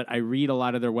podcasts, but I read a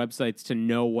lot of their websites to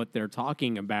know what they're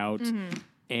talking about.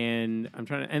 And I'm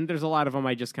trying to... And there's a lot of them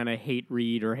I just kind of hate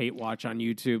read or hate watch on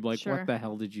YouTube. Like, Sure. what the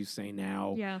hell did you say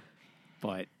now? Yeah.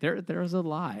 But there's a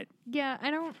lot. Yeah,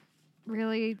 I don't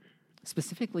really...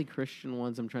 Specifically Christian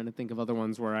ones. I'm trying to think of other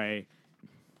ones where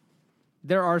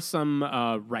there are some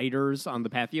writers on the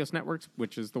Pathos Networks,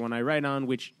 which is the one I write on,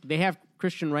 which they have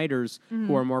Christian writers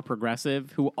who are more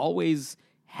progressive, who always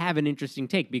have an interesting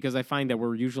take, because I find that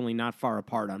we're usually not far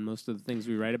apart on most of the things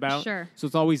we write about. Sure. So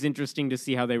it's always interesting to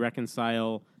see how they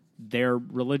reconcile their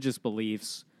religious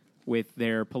beliefs with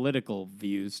their political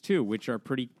views, too, which are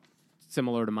pretty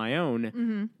similar to my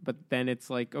own. But then it's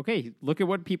like, okay, look at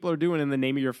what people are doing in the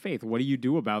name of your faith. What do you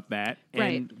do about that?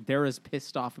 Right. And they're as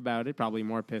pissed off about it, probably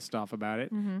more pissed off about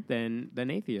it than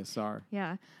atheists are.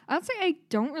 Yeah. I'd say I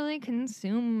don't really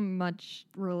consume much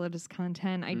religious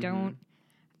content. I don't...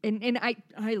 And I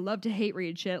love to hate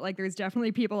read shit. Like, there's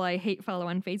definitely people I hate follow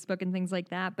on Facebook and things like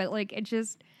that. But, like, it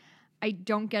just... I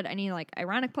don't get any, like,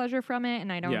 ironic pleasure from it.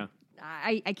 And I don't... Yeah.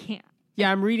 I can't... Yeah,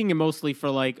 I'm reading it mostly for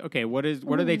like, okay, what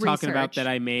are they talking about Research. that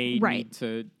I may Right.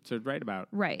 need to write about?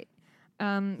 Right.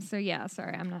 So yeah,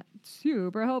 sorry, I'm not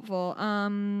super helpful.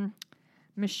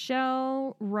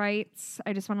 Michelle writes,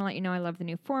 I just want to let you know I love the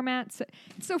new format. So,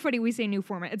 it's so funny we say new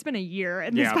format. It's been a year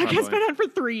and this Yeah, podcast's probably. been on for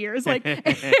 3 years. Like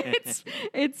it's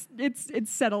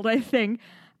settled, I think.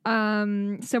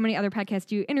 So many other podcasts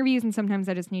do interviews, and sometimes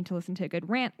I just need to listen to a good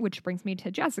rant, which brings me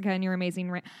to Jessica and your amazing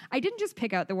rant. I didn't just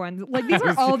pick out the ones. Like, these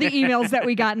are all the emails that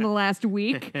we got in the last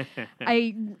week.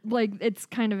 It's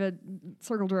kind of a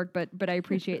circle jerk, but I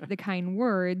appreciate the kind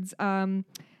words.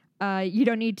 You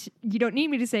don't need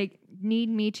me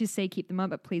to say keep them up,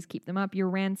 but please keep them up. Your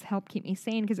rants help keep me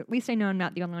sane, because at least I know I'm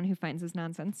not the only one who finds this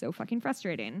nonsense so fucking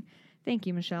frustrating. Thank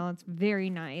you, Michelle. It's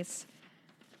very nice.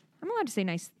 I'm allowed to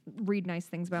say read nice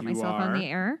things about You myself on are. the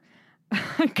air.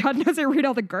 God knows I read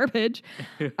all the garbage.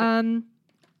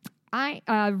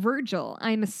 Virgil,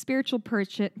 I'm a spiritual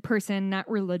person, not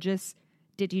religious.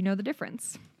 Did you know the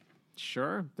difference?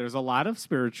 Sure. There's a lot of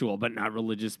spiritual but not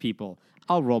religious people.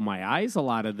 I'll roll my eyes a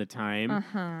lot of the time.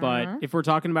 But if we're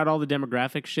talking about all the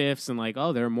demographic shifts and like,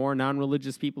 oh, there are more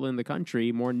non-religious people in the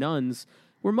country, more nuns,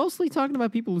 we're mostly talking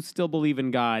about people who still believe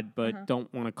in God but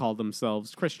don't want to call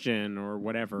themselves Christian or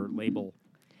whatever label.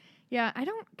 Yeah, I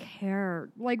don't care.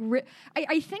 Like,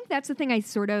 I think that's the thing I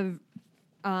sort of,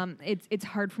 it's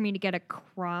hard for me to get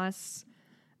across,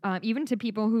 even to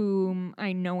people whom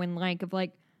I know and like, of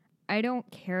like, I don't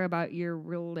care about your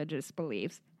religious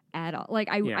beliefs at all. Like,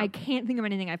 I can't think of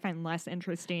anything I find less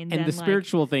interesting than, And the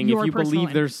spiritual thing, if your you personal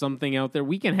believe there's something out there,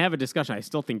 we can have a discussion. I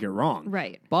still think you're wrong.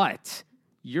 Right. But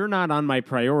you're not on my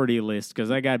priority list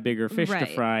because I got bigger fish to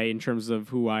Right. fry in terms of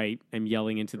who I am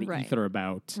yelling into the Right. ether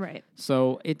about. Right.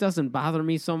 So it doesn't bother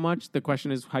me so much. The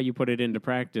question is how you put it into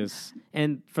practice.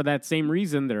 And for that same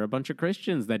reason, there are a bunch of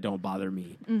Christians that don't bother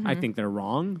me. I think they're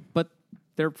wrong, but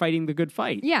they're fighting the good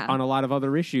fight Yeah. on a lot of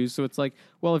other issues. So it's like,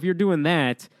 well, if you're doing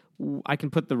that, I can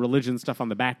put the religion stuff on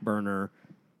the back burner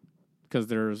because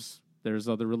there's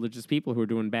other religious people who are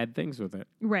doing bad things with it.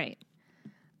 Right.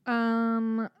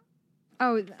 This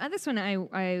one I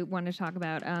want to talk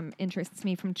about interests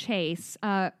me from Chase.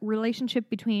 Relationship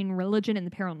between religion and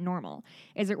the paranormal.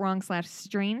 Is it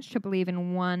wrong/strange to believe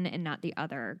in one and not the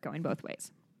other? Going both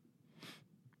ways.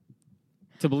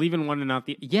 To believe in one and not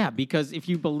the... Yeah, because if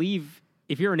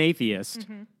you're an atheist,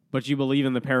 but you believe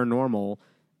in the paranormal,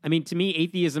 I mean, to me,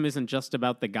 atheism isn't just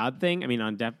about the God thing. I mean,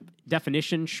 on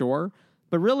definition, sure.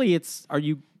 But really, are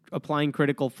you applying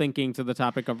critical thinking to the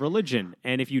topic of religion?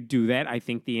 And if you do that, I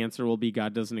think the answer will be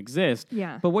God doesn't exist.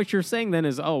 Yeah. But what you're saying then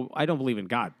is, I don't believe in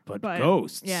God, but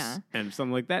ghosts. Yeah. And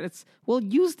something like that.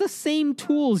 Use the same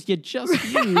tools you just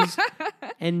used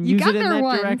and You use got it in there that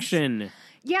once. direction.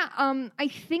 Yeah, I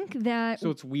think that...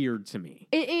 So it's weird to me.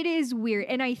 It is weird.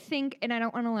 And I think, and I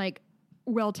don't want to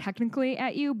technically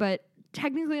at you, but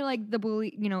technically the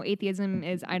belief, atheism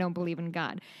is I don't believe in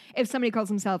God. If somebody calls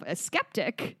himself a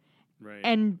skeptic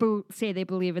and say they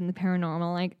believe in the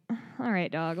paranormal, all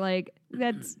right, dog,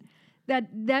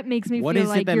 that makes me feel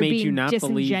like you're being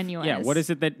disingenuous. What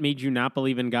is it that made you not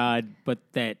believe in God, but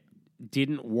that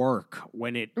didn't work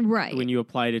when you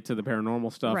applied it to the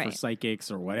paranormal stuff or psychics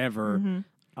or whatever?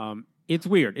 It's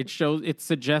weird. It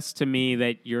suggests to me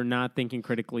that you're not thinking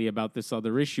critically about this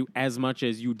other issue as much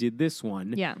as you did this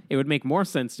one. Yeah. It would make more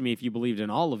sense to me if you believed in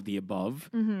all of the above,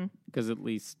 because at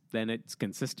least then it's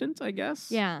consistent, I guess.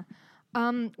 Yeah.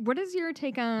 What is your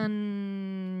take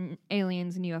on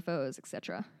aliens and UFOs,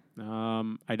 etc.?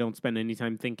 I don't spend any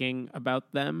time thinking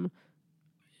about them.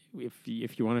 If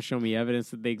you want to show me evidence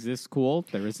that they exist, cool.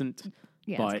 There isn't.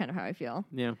 Yeah, but, that's kind of how I feel.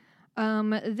 Yeah.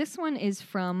 This one is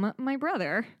from my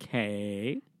brother.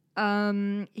 Okay.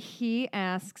 He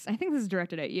asks, I think this is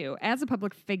directed at you. As a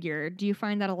public figure, do you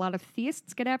find that a lot of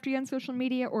theists get after you on social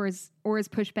media, or is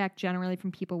pushback generally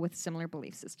from people with similar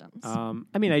belief systems? I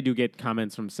mean, I do get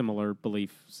comments from similar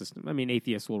belief systems. I mean,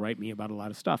 atheists will write me about a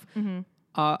lot of stuff.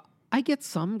 I get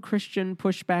some Christian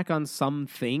pushback on some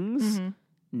things.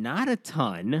 Not a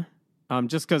ton.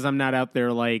 Just because I'm not out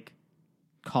there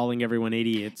calling everyone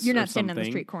idiots. You're not standing on the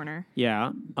street corner.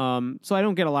 Yeah. So I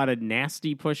don't get a lot of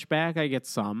nasty pushback. I get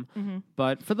some.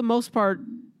 But for the most part,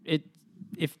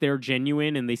 if they're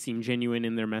genuine and they seem genuine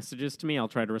in their messages to me, I'll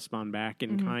try to respond back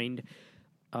in kind.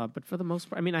 But for the most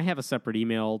part, I mean, I have a separate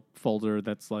email folder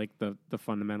that's the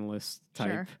fundamentalist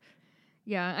type. Sure.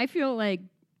 Yeah, I feel like...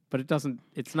 But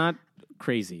it's not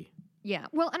crazy. Yeah.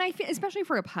 Well, and I feel, especially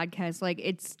for a podcast,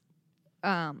 it's...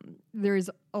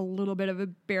 there's a little bit of a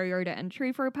barrier to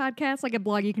entry for a podcast. Like a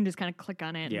blog, you can just kind of click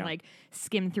on it and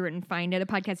skim through it and find it. A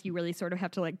podcast, you really sort of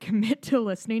have to commit to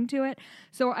listening to it.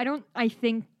 So I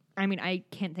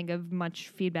can't think of much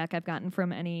feedback I've gotten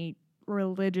from any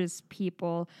religious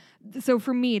people. So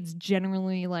for me, it's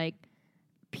generally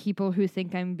people who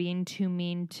think I'm being too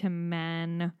mean to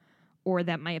men, or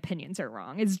that my opinions are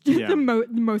wrong. It's just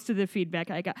most of the feedback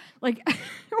I got. Or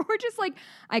just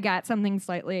I got something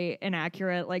slightly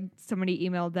inaccurate. Somebody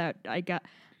emailed that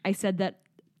I said that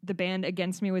the band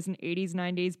Against Me was an 80s,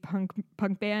 90s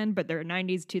punk band, but they're a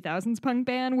 90s, 2000s punk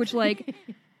band, which yeah.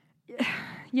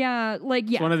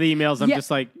 It's one of the emails I'm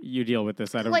just you deal with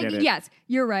this. I don't get it. Yes,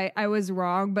 you're right. I was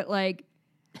wrong, but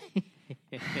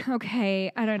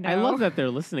okay, I don't know. I love that they're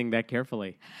listening that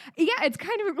carefully. Yeah, it's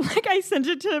kind of I sent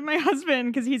it to my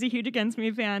husband because he's a huge Against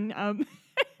Me fan. I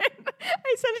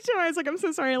sent it to him. I was I'm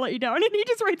so sorry I let you down. And he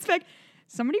just writes back,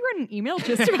 somebody wrote an email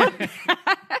just about that.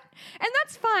 And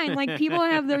that's fine. People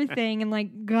have their thing.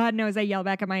 And God knows I yell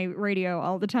back at my radio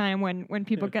all the time when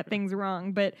people get things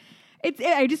wrong. But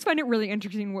I just find it really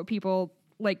interesting what people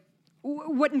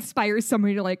what inspires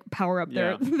somebody to power up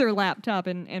their laptop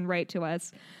and write to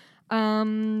us.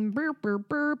 Burp.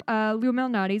 Lou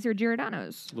Malnati's or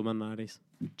Giordano's? Lou Malnati's.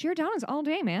 Giordano's all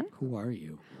day, man. Who are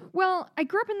you? Well, I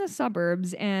grew up in the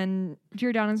suburbs, and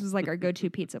Giordano's was our go-to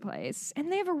pizza place. And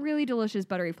they have a really delicious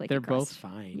buttery flaky crust. They're both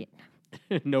fine.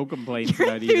 Yeah. No complaints Your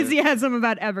about either. enthusiasm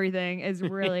about everything is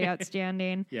really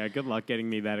outstanding. Yeah, good luck getting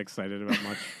me that excited about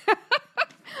much.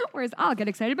 Whereas I'll get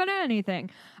excited about anything.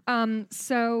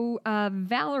 So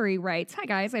Valerie writes, "Hi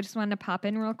guys, I just wanted to pop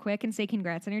in real quick and say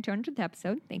congrats on your 200th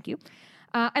episode. Thank you.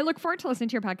 I look forward to listening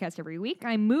to your podcast every week.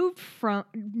 I moved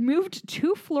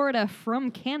to Florida from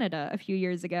Canada a few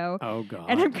years ago. Oh God!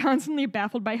 And I'm constantly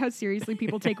baffled by how seriously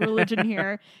people take religion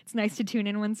here. It's nice to tune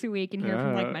in once a week and hear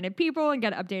from like-minded people and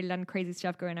get updated on crazy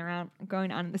stuff going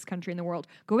on in this country and the world.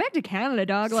 Go back to Canada,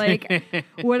 dog.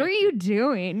 What are you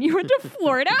doing? You went to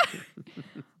Florida?"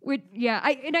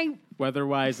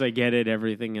 Weather-wise, I get it.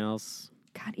 Everything else,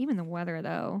 God, even the weather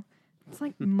though, it's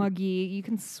muggy. You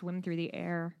can swim through the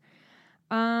air.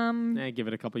 Give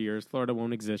it a couple years. Florida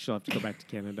won't exist. You'll have to go back to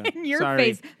Canada. In your Sorry.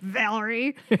 face,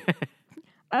 Valerie.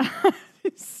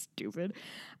 Stupid.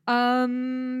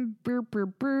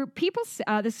 People.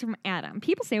 This is from Adam.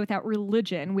 People say without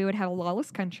religion, we would have a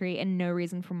lawless country and no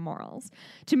reason for morals.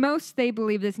 To most, they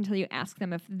believe this until you ask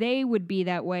them if they would be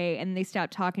that way, and they stop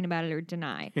talking about it or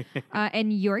deny.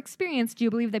 In your experience, do you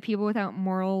believe that people without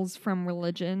morals from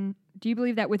religion? Do you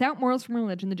believe that without morals from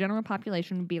religion, the general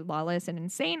population would be lawless and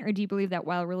insane? Or do you believe that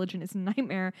while religion is a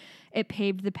nightmare, it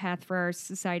paved the path for our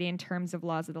society in terms of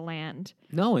laws of the land?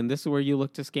 No, and this is where you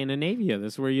look to Scandinavia.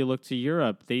 This is where you look to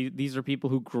Europe. These are people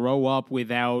who grow up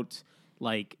without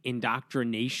like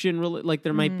indoctrination. Like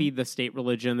there might be the state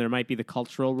religion, there might be the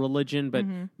cultural religion, but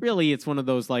really it's one of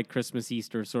those like Christmas,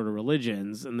 Easter sort of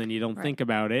religions, and then you don't think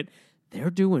about it. They're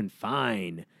doing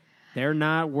fine. They're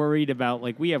not worried about,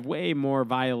 like, we have way more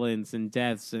violence and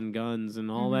deaths and guns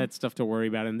and all that stuff to worry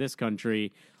about in this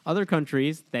country. Other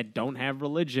countries that don't have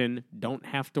religion don't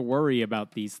have to worry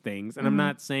about these things. And I'm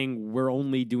not saying we're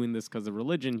only doing this because of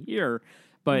religion here,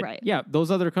 but yeah, those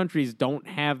other countries don't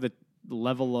have the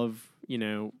level of,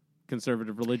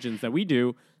 conservative religions that we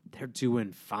do. They're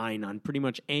doing fine on pretty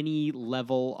much any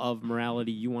level of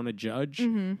morality you want to judge.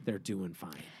 They're doing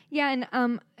fine. Yeah,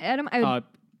 and Adam,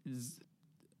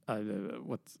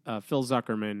 Phil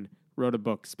Zuckerman wrote a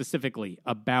book specifically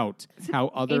about how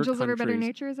other Angels countries... of a Better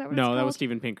Nature, is that what it's No, called? that was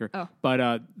Steven Pinker. Oh.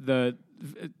 But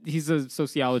he's a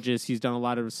sociologist. He's done a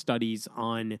lot of studies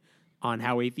on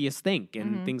how atheists think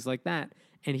and things like that.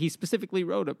 And he specifically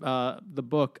wrote the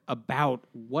book about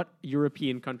what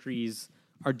European countries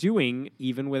are doing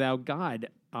even without God.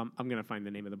 I'm going to find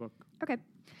the name of the book. Okay.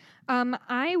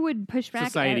 I would push back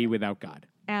Society Without God.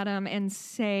 Adam, and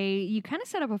say you kind of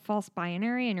set up a false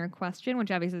binary in your question,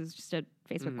 which obviously is just a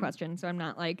Facebook question, so I'm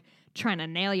not like trying to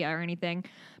nail you or anything.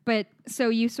 But so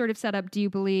you sort of set up, do you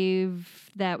believe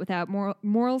that without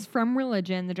morals from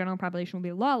religion, the general population will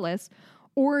be lawless?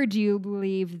 Or do you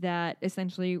believe that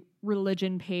essentially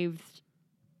religion paved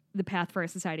the path for our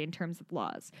society in terms of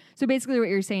laws? So basically what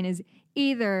you're saying is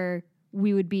either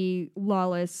we would be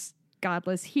lawless,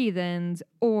 godless heathens,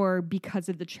 or because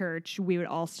of the church, we would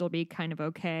all still be kind of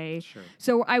okay. Sure.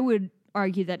 So I would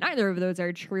argue that neither of those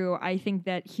are true. I think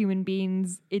that human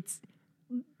beings, it's,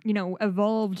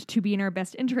 evolved to be in our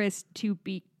best interest to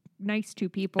be nice to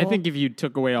people. I think if you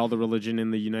took away all the religion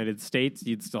in the United States,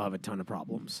 you'd still have a ton of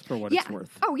problems for what it's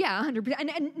worth. Oh, yeah, 100%.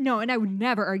 And I would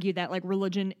never argue that, like,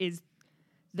 religion is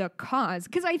the cause.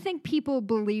 Because I think people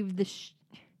believe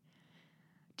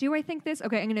do I think this?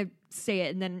 Okay, I'm going to say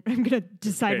it, and then I'm going to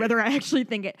decide whether I actually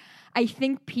think it. I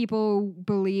think people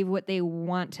believe what they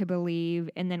want to believe,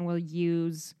 and then will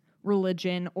use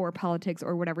religion or politics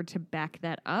or whatever to back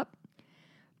that up.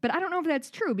 But I don't know if that's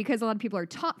true, because a lot of people are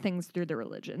taught things through the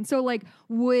religion. So, like,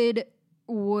 would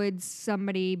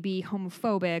somebody be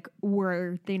homophobic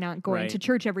were they not going to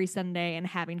church every Sunday and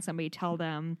having somebody tell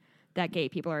them that gay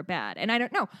people are bad? And I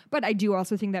don't know. But I do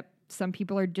also think that some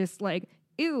people are just like,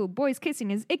 ew, boys kissing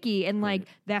is icky, and like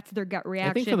that's their gut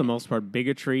reaction. I think for the most part,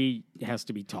 bigotry has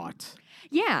to be taught.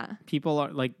 Yeah. People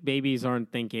are like, babies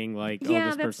aren't thinking like,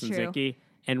 this person's icky.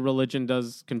 And religion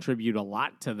does contribute a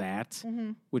lot to that,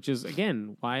 which is,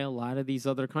 again, why a lot of these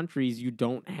other countries, you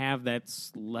don't have that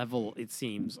level, it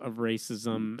seems, of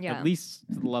racism, at least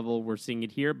the level we're seeing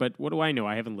it here. But what do I know?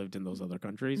 I haven't lived in those other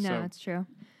countries. No, so. that's true.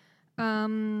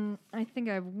 I think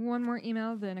I have one more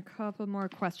email, then a couple more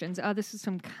questions. This is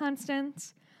from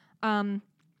Constance.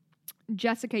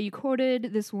 Jessica, you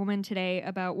quoted this woman today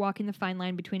about walking the fine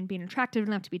line between being attractive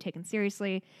enough to be taken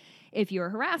seriously if you are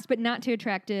harassed, but not too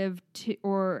attractive,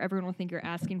 or everyone will think you're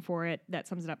asking for it. That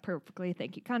sums it up perfectly.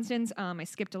 Thank you, Constance. I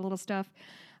skipped a little stuff.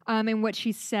 And what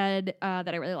she said that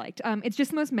I really liked. It's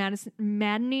just the most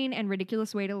maddening and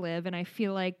ridiculous way to live, and I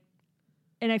feel like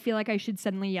I should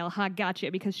suddenly yell, ha,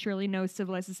 gotcha, because surely no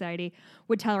civilized society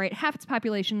would tolerate half its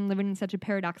population living in such a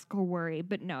paradoxical worry.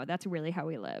 But no, that's really how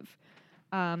we live.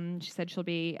 She said she'll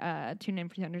be tuned in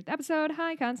for the 100th episode.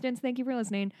 Hi, Constance. Thank you for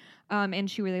listening. And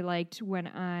she really liked when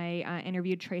I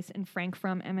interviewed Trace and Frank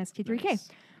from MST3K,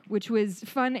 which was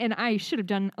fun. And I should have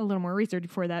done a little more research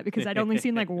before that because I'd only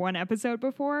seen like one episode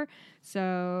before.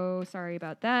 So sorry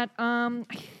about that. I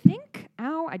think,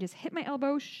 ow, I just hit my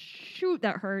elbow. Shoot,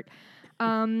 that hurt.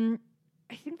 I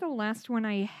think the last one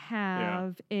I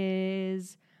have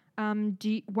is from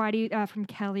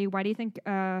Kelly. Why do you think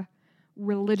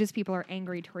religious people are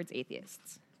angry towards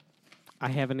atheists? I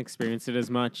haven't experienced it as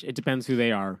much. It depends who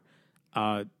they are.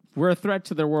 We're a threat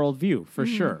to their worldview, for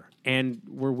sure. And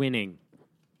we're winning.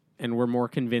 And we're more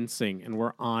convincing. And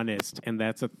we're honest. And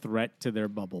that's a threat to their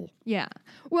bubble. Yeah.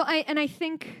 Well, I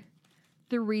think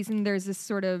the reason there's this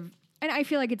sort of... And I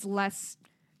feel like it's less...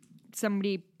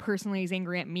 somebody personally is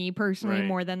angry at me personally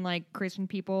more than like Christian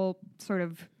people sort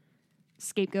of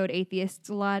scapegoat atheists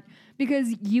a lot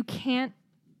because you can't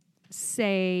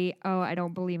say, oh, I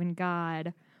don't believe in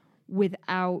God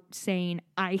without saying,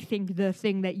 I think the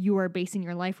thing that you are basing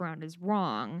your life around is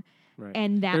wrong. Right.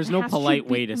 And that there's no polite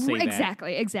way to say that.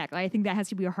 Exactly. I think that has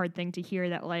to be a hard thing to hear,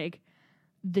 that like,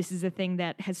 this is a thing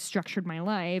that has structured my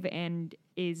life and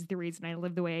is the reason I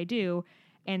live the way I do.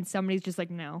 And somebody's just like,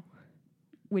 no,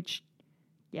 which,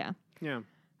 yeah. Yeah.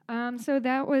 So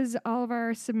that was all of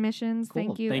our submissions. Cool.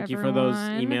 Thank you, Thank you everyone. for those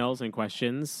emails and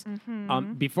questions.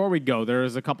 Before we go,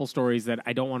 there's a couple stories that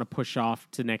I don't want to push off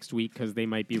to next week because they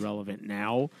might be relevant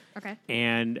now. Okay.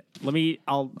 And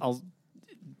I'll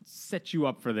set you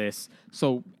up for this.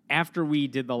 So after we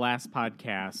did the last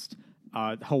podcast,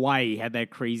 Hawaii had that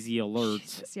crazy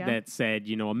alert that said,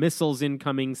 a missile's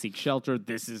incoming, seek shelter.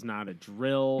 This is not a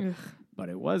drill. Ugh. But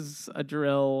it was a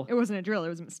drill. It wasn't a drill. It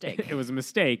was a mistake. It was a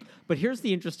mistake. But here's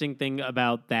the interesting thing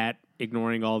about that,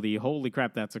 ignoring all the, holy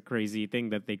crap, that's a crazy thing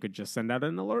that they could just send out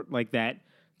an alert like that.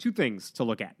 Two things to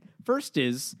look at. First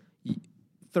is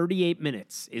 38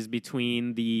 minutes is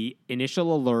between the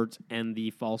initial alert and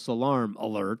the false alarm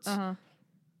alert. Uh-huh.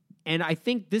 And I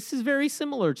think this is very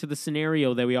similar to the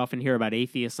scenario that we often hear about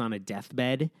atheists on a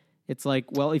deathbed. It's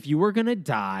like, well, if you were going to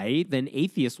die, then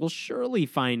atheists will surely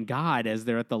find God as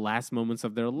they're at the last moments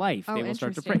of their life. Oh, they will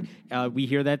start to pray. We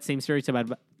hear that same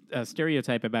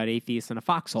stereotype about atheists in a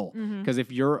foxhole. Because if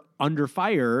you're under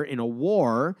fire in a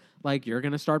war, like, you're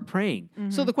going to start praying.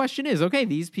 So the question is, okay,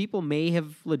 these people may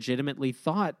have legitimately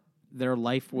thought their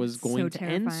life was going to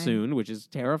end soon, which is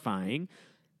terrifying.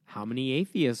 How many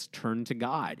atheists turn to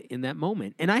God in that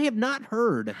moment? And I have not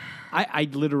heard, I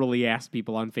literally asked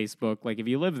people on Facebook, like, if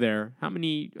you live there, how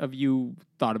many of you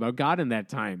thought about God in that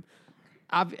time?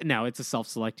 Now, it's a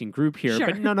self-selecting group here, Sure.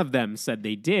 but none of them said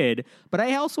they did. But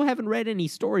I also haven't read any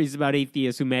stories about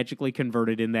atheists who magically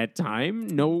converted in that time.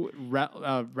 No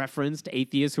reference to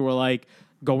atheists who were, like,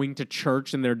 going to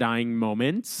church in their dying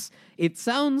moments. It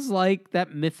sounds like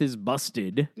that myth is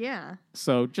busted. Yeah.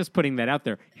 So just putting that out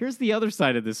there. Here's the other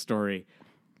side of this story.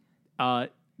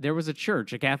 There was a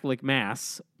church, a Catholic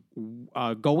mass,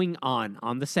 going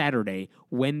on the Saturday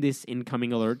when this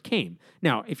incoming alert came.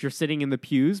 Now, if you're sitting in the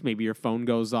pews, maybe your phone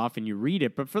goes off and you read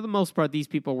it. But for the most part, these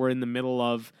people were in the middle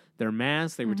of their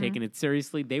mass. They were taking it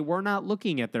seriously. They were not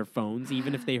looking at their phones,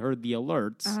 even if they heard the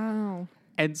alerts. Oh.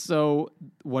 And so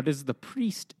what does the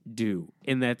priest do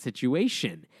in that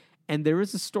situation? And there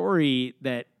is a story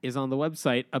that is on the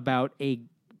website about a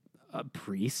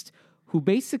priest who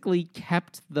basically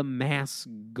kept the mass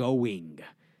going.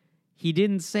 He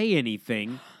didn't say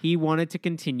anything. He wanted to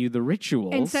continue the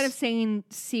rituals. Instead of saying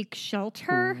seek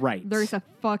shelter, right. There's a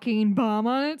fucking bomb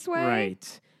on its way.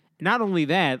 Right. Not only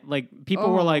that, like,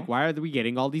 people were like, why are we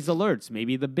getting all these alerts?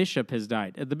 Maybe the bishop has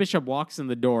died. The bishop walks in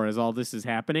the door as all this is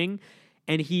happening,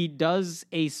 and he does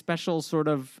a special sort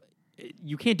of,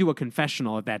 you can't do a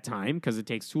confessional at that time because it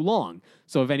takes too long.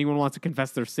 So if anyone wants to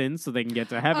confess their sins so they can get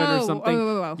to heaven or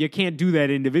something, you can't do that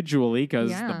individually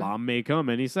because the bomb may come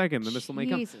any second. The missile may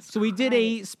come. So he did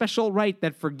a special rite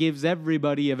that forgives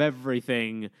everybody of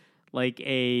everything. Like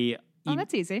a... Oh,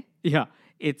 that's easy. Yeah.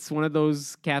 It's one of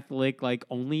those Catholic, like,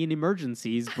 only in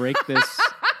emergencies, break this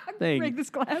thing. Break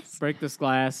this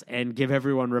glass and give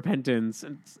everyone repentance.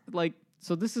 And it's like...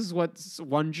 So this is what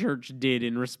one church did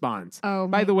in response. Oh,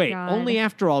 by the way, God. Only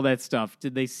after all that stuff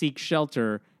did they seek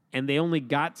shelter, and they only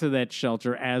got to that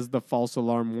shelter as the false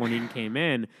alarm warning came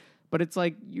in. But it's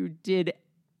like, you did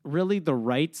really the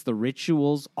rites, the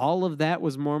rituals, all of that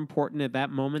was more important at that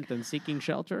moment than seeking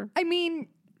shelter? I mean...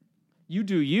 You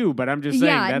do you, but I'm just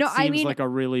saying that seems like a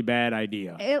really bad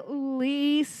idea. At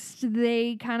least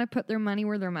they kind of put their money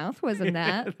where their mouth was in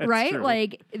that, right? True.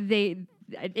 Like,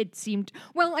 it seemed,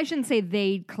 well, I shouldn't say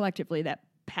they collectively, that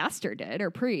pastor did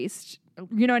or priest.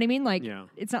 You know what I mean? Like,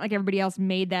 It's not like everybody else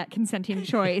made that consenting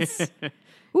choice.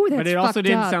 Ooh, that's But it also fucked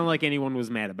didn't up. sound like anyone was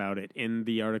mad about it. In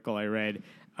the article I read,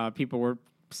 people were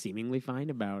seemingly fine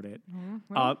about it.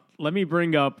 Let me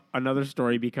bring up another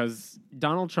story because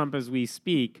Donald Trump, as we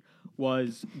speak,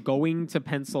 was going to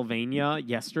Pennsylvania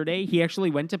yesterday. He actually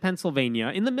went to Pennsylvania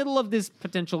in the middle of this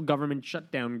potential government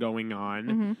shutdown going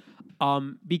on.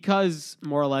 Because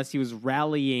more or less he was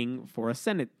rallying for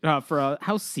a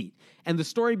House seat. And the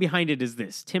story behind it is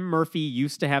this. Tim Murphy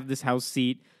used to have this House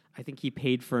seat. I think he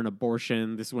paid for an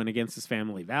abortion. This went against his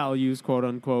family values, quote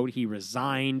unquote. He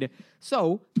resigned.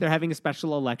 So they're having a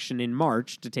special election in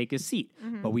March to take his seat.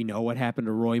 But we know what happened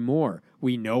to Roy Moore.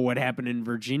 We know what happened in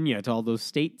Virginia to all those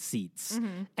state seats.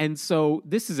 And so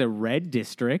this is a red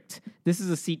district. This is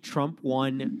a seat Trump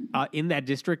won. In that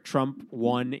district, Trump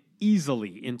won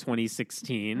easily in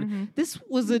 2016. This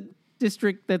was a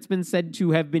district that's been said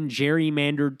to have been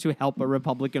gerrymandered to help a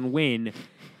Republican win.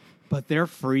 But they're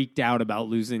freaked out about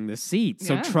losing the seat.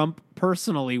 So Yeah. Trump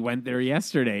personally went there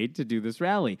yesterday to do this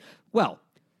rally. Well,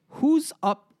 who's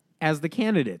up as the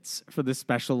candidates for this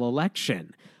special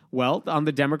election? Well, on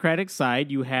the Democratic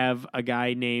side, you have a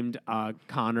guy named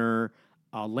Connor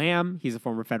Lamb. He's a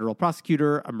former federal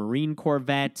prosecutor, a Marine Corps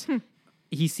vet.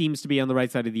 He seems to be on the right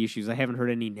side of the issues. I haven't heard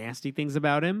any nasty things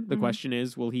about him. The question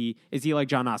is he like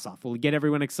John Ossoff? Will he get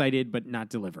everyone excited but not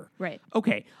deliver? Right.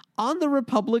 Okay. On the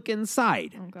Republican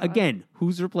side, God. again,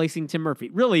 who's replacing Tim Murphy?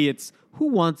 Really, it's who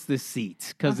wants this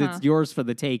seat because it's yours for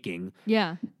the taking.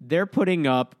 Yeah. They're putting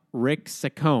up Rick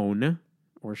Saccone,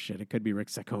 or shit, it could be Rick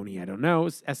Saccone, I don't know,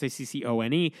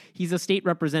 Saccone. He's a state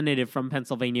representative from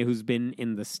Pennsylvania who's been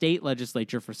in the state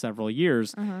legislature for several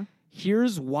years.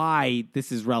 Here's why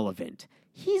this is relevant.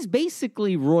 He's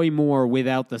basically Roy Moore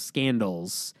without the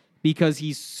scandals because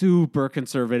he's super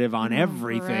conservative on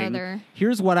everything. brother.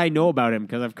 Here's what I know about him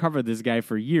because I've covered this guy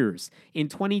for years. In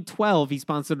 2012, he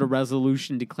sponsored a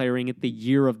resolution declaring it the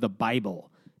year of the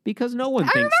Bible because no one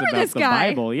thinks remember about this the guy.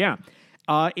 Bible. Yeah.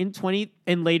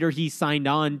 And later he signed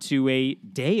on to a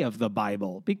day of the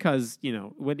Bible because,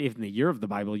 if in the year of the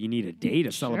Bible, you need a day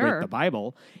to celebrate Sure. the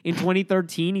Bible. In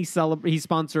 2013, he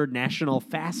sponsored National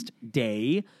Fast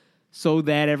Day so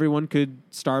that everyone could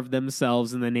starve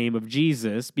themselves in the name of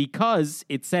Jesus because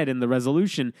it said in the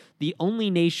resolution, the only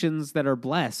nations that are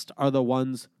blessed are the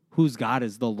ones whose God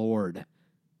is the Lord,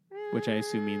 which I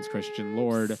assume means Christian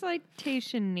Lord.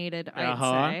 Citation needed, I'd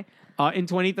Uh-huh. say. In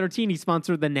 2013, he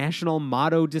sponsored the National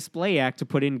Motto Display Act to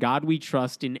put in God We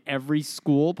Trust in every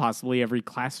school, possibly every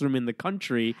classroom in the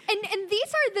country. And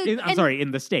these are the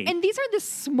in the state. And these are the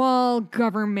small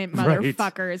government Right.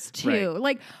 motherfuckers too. Right.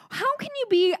 Like, how can you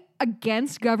be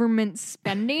against government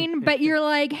spending, but you're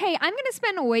like, hey, I'm going to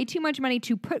spend way too much money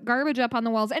to put garbage up on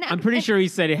the walls? And I'm pretty sure he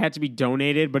said it had to be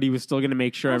donated, but he was still going to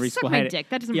make sure every suck school my had it. dick.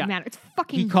 That doesn't Yeah. matter. It's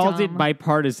fucking. He called it dumb.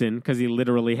 bipartisan because he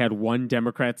literally had one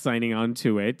Democrat signing on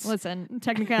to it. Listen,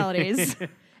 technicalities.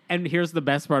 And here's the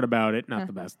best part about it, not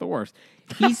the best, the worst.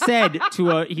 He said to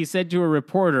a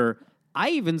reporter, I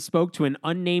even spoke to an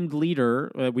unnamed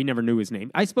leader, we never knew his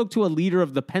name. I spoke to a leader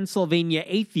of the Pennsylvania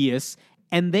Atheists,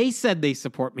 and they said they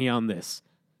support me on this.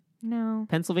 No.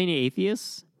 Pennsylvania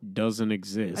Atheists doesn't I was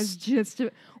exist. just.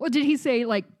 Well, did he say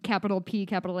like capital P,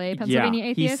 capital A, Pennsylvania yeah,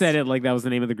 atheists? he said it like that was the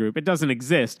name of the group. It doesn't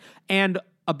exist. And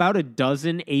about a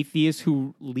dozen atheists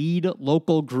who lead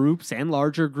local groups and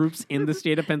larger groups in the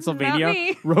state of Pennsylvania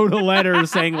me. wrote a letter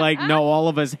saying like, no, all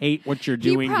of us hate what you're He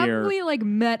doing here. probably like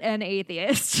met an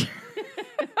atheist.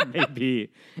 Maybe.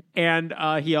 And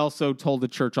he also told the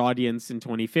church audience in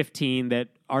 2015 that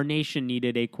our nation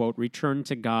needed a, quote, return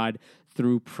to God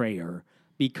through prayer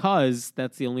because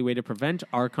that's the only way to prevent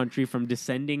our country from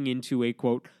descending into a,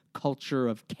 quote, culture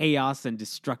of chaos and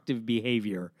destructive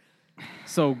behavior.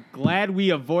 So glad we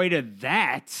avoided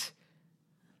that.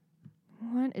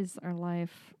 What is our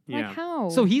life? Yeah. Like how?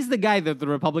 So he's the guy that the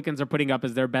Republicans are putting up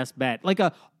as their best bet, like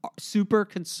a super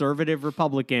conservative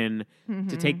Republican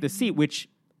to take the seat, which,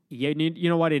 you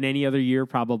know what, in any other year,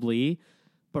 probably.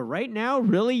 But right now,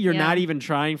 really, you're Yeah. not even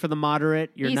trying for the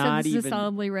moderate. You're he said not this even is a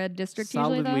solidly red district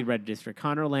usually, solidly though? red district.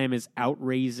 Connor Lamb is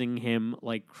outraising him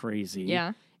like crazy.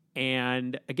 Yeah.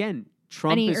 And again,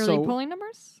 Trump Any is early so polling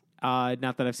numbers?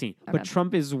 not that I've seen, Okay. but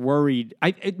Trump is worried.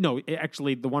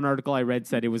 Actually, the one article I read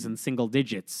said it was in single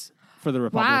digits for the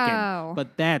Republican. Wow.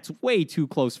 But that's way too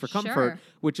close for comfort, Sure.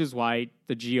 which is why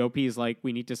the GOP is like,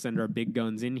 we need to send our big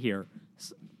guns in here.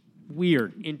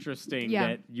 Weird, interesting Yeah.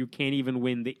 that you can't even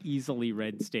win the easily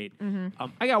red state.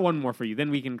 I got one more for you.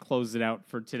 Then we can close it out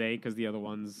for today because the other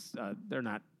ones, they're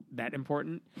not that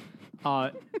important.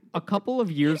 A couple of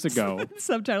years ago,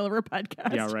 Subtitle of our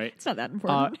podcast. Yeah, right. It's not that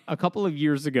important. a couple of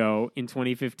years ago in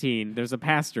 2015, there's a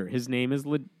pastor. His name is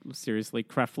seriously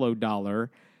Creflo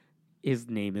Dollar. His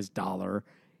name is Dollar.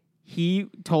 He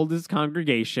told his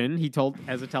congregation,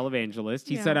 as a televangelist,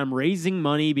 he Yeah. said, I'm raising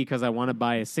money because I want to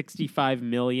buy a $65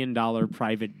 million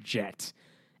private jet.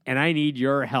 And I need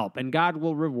your help. And God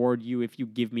will reward you if you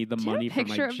give me the Do you money have a for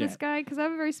my picture of jet. this guy? Because I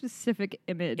have a very specific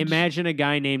image. Imagine a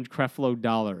guy named Creflo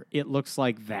Dollar. It looks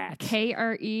like that.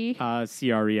 KRE.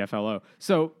 Creflo.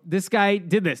 So this guy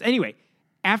did this. Anyway,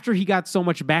 after he got so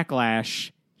much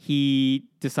backlash, he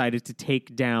decided to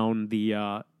take down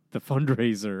the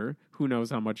fundraiser. Who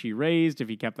knows how much he raised, if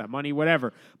he kept that money,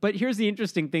 whatever. But here's the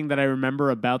interesting thing that I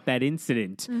remember about that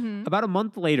incident. About a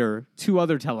month later, two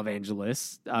other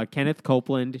televangelists, Kenneth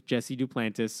Copeland, Jesse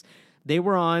Duplantis, they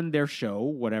were on their show,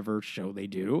 whatever show they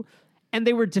do, and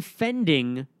they were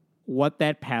defending what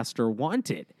that pastor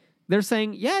wanted. they're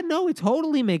saying, yeah, no, it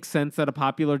totally makes sense that a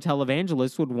popular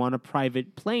televangelist would want a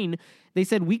private plane. They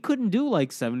said we couldn't do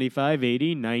like 75,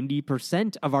 80,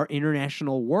 90% of our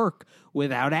international work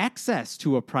without access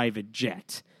to a private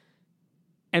jet.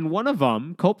 And one of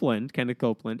them, Kenneth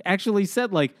Copeland, actually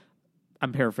said, like,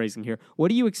 I'm paraphrasing here, what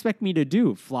do you expect me to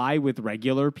do? Fly with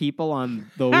regular people on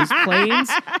those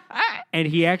planes? And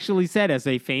he actually said, as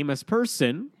a famous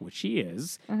person, which he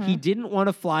is, he didn't want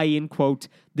to fly in, quote,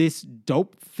 this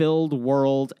dope-filled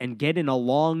world and get in a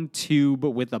long tube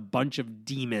with a bunch of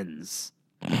demons.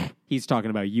 He's talking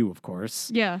about you, of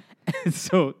course. Yeah.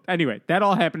 So, anyway, that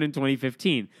all happened in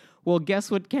 2015. Well,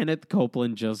 guess what Kenneth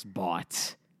Copeland just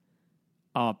bought?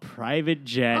 A private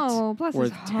jet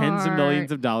worth tens of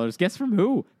millions of dollars. Guess from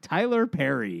who? Tyler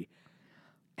Perry.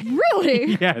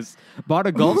 Really? Yes. Bought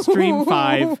a Gulfstream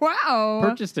 5. Wow.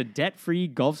 Purchased a debt-free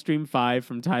Gulfstream 5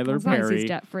 from Tyler As long as Perry. he's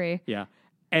debt-free. Yeah.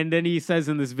 And then he says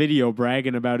in this video,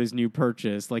 bragging about his new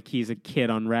purchase, like he's a kid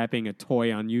unwrapping a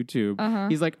toy on YouTube.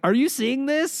 He's like, are you seeing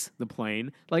this? The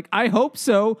plane. Like, I hope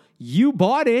so. You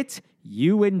bought it.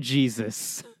 You and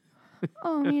Jesus.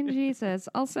 Oh, me and Jesus.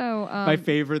 Also, my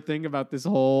favorite thing about this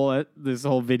whole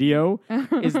video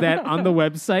is that on the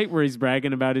website where he's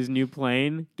bragging about his new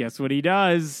plane, guess what he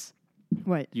does?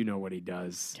 What? You know what he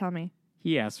does. Tell me.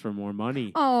 He asks for more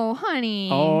money. Oh, honey.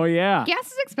 Oh, yeah. Gas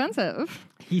is expensive.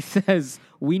 He says,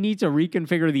 we need to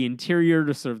reconfigure the interior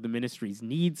to serve the ministry's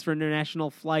needs for international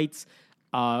flights.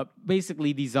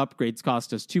 Basically, these upgrades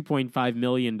cost us $2.5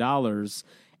 million.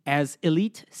 As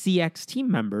elite CX team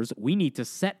members, we need to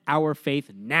set our faith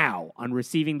now on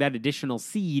receiving that additional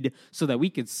seed so that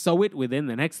we could sow it within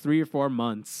the next 3 or 4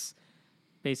 months.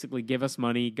 Basically, give us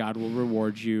money. God will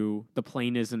reward you. The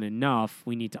plane isn't enough.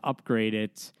 We need to upgrade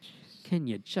it. Can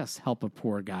you just help a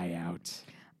poor guy out?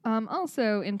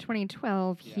 Also, in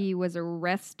 2012, he was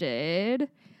arrested.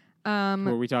 What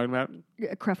were we talking about?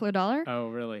 Creflo Dollar. Oh,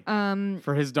 really?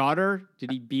 For his daughter?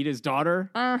 Did he beat his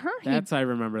daughter? Uh-huh. I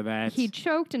remember that. He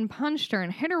choked and punched her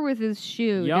and hit her with his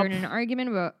shoe during an argument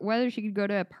about whether she could go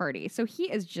to a party. So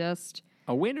he is just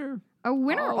a winner. A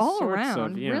winner all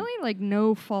around. Yeah. Really, like,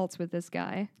 no faults with this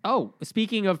guy. Oh,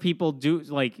 speaking of people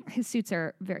his suits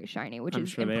are very shiny, which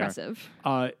is impressive.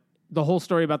 The whole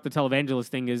story about the televangelist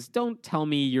thing is, don't tell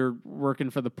me you're working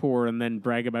for the poor and then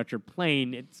brag about your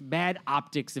plane. It's bad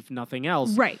optics, if nothing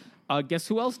else. Right. Guess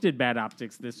who else did bad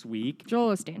optics this week?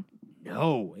 Joel Osteen.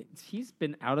 No, he's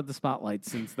been out of the spotlight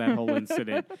since that whole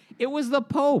incident. It was the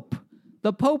Pope.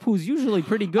 The Pope, who's usually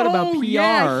pretty good about PR.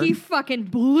 Yeah, he fucking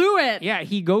blew it. Yeah,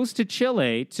 he goes to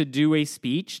Chile to do a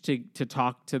speech to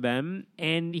talk to them,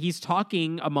 and he's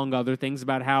talking, among other things,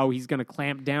 about how he's going to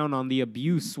clamp down on the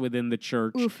abuse within the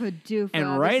church. Oofa doofa.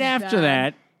 And right after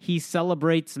that, he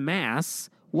celebrates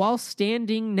Mass while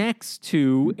standing next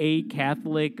to a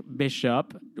Catholic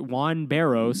bishop, Juan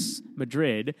Barros,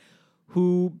 Madrid,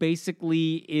 who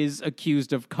basically is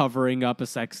accused of covering up a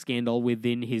sex scandal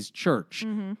within his church.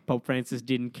 Pope Francis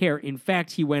didn't care. In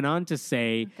fact, he went on to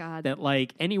say that,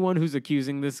 like, anyone who's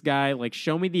accusing this guy, like,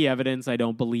 show me the evidence, I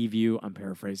don't believe you. I'm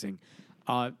paraphrasing.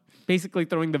 Basically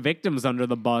throwing the victims under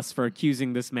the bus for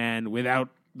accusing this man without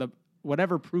the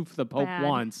whatever proof the Pope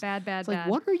wants. Bad. It's like,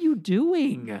 what are you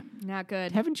doing? Not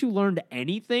good. Haven't you learned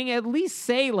anything? At least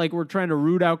say, like, we're trying to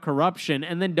root out corruption,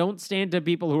 and then don't stand to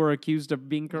people who are accused of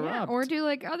being corrupt. Yeah, or do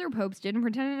like other popes did and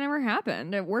pretend it never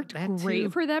happened. It worked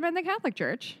great for them in the Catholic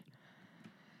Church.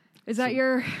 Is that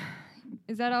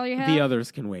all you have? The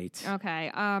others can wait.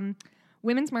 Okay.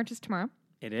 Women's March is tomorrow.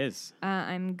 It is.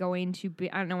 I'm going to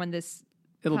be, I don't know when this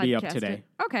It'll be up today.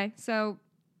 Okay, so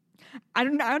I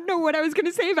don't know what I was going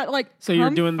to say about, like, so you're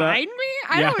doing find me?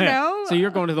 I don't know. So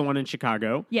you're going to the one in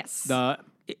Chicago. Yes.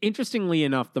 Interestingly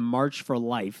enough, the March for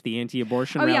Life, the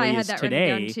anti-abortion rally, I had is that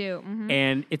today. written down too. Mm-hmm.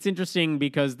 And it's interesting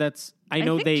because I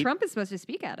think Trump is supposed to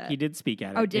speak at it. He did speak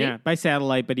at it. Oh, did he? By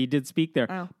satellite, but he did speak there.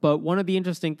 Oh. But one of the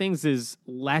interesting things is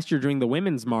last year during the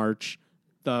Women's March,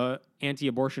 the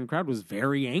anti-abortion crowd was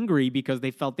very angry because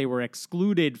they felt they were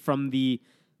excluded from the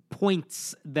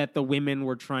points that the women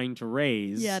were trying to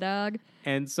raise. Yeah, dog.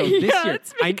 And so this year...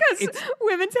 it's because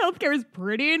women's health care is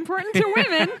pretty important to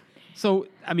women. So,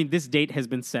 I mean, this date has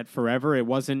been set forever. It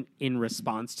wasn't in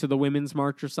response to the Women's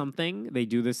March or something. They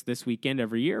do this weekend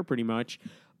every year, pretty much.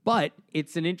 But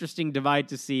it's an interesting divide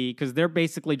to see, because they're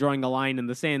basically drawing a line in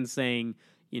the sand saying,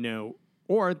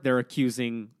 or they're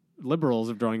accusing liberals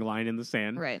of drawing a line in the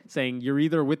sand, right, saying you're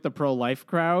either with the pro-life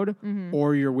crowd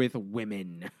or you're with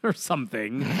women or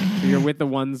something. You're with the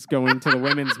ones going to the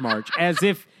Women's March, as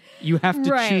if you have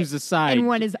to choose a side. And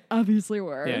one is obviously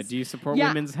worse. Yeah. Do you support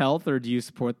women's health or do you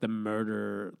support the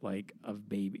murder, like, of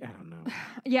baby? I don't know.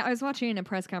 Yeah, I was watching a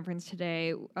press conference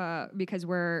today because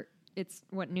we're it's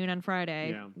noon on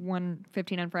Friday, Yeah.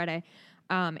 1:15 on Friday.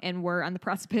 And we're on the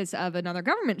precipice of another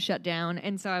government shutdown.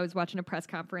 And so I was watching a press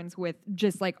conference with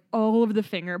just like all of the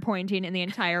finger pointing in the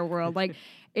entire world. Like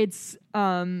it's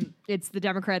the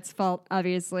Democrats' fault,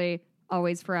 obviously,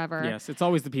 always, forever. Yes, it's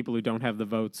always the people who don't have the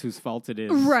votes whose fault it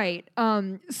is. Right.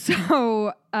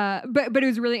 But it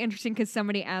was really interesting because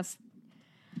somebody asked,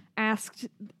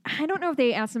 I don't know if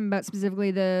they asked them about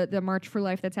specifically the March for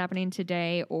Life that's happening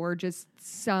today or just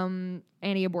some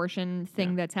anti-abortion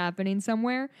thing that's happening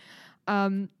somewhere.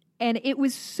 And it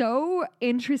was so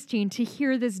interesting to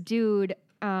hear this dude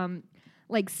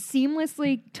like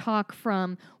seamlessly talk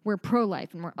from we're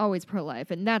pro-life and we're always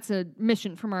pro-life and that's a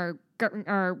mission from our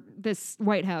this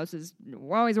White House is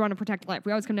we always want to protect life.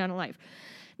 We always come down to life.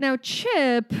 Now,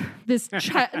 Chip, this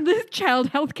child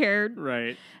health care,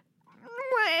 Right.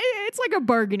 it's like a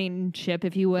bargaining chip,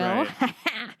 if you will. Right.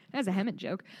 That's a Hammett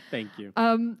joke. Thank you.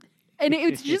 And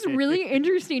it's just really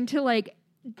interesting to like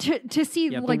to see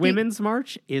Yeah, like the Women's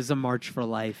March is a march for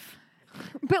life.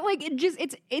 but like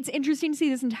it's interesting to see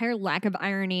this entire lack of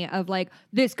irony of like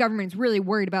this government's really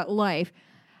worried about life.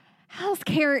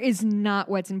 Healthcare is not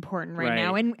what's important right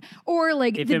now, and or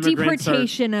like if the immigrants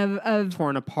deportation of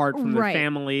torn apart from Right. their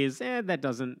families, that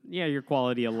doesn't. Yeah, your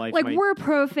quality of life. like might, we're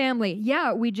pro family.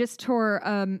 Yeah, we just tore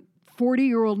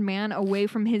 40-year-old man away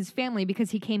from his family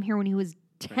because he came here when he was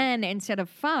 10 instead of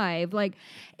 5. Like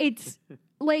it's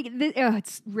like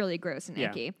it's really gross and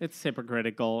icky. it's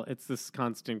hypocritical. It's this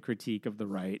constant critique of the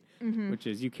right, Mm-hmm. which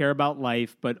is you care about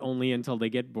life, but only until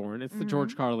they get born. It's the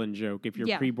George Carlin joke. If you're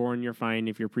Yeah. preborn, you're fine.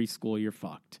 If you're preschool, you're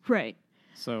fucked. Right.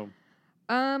 So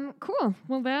Cool.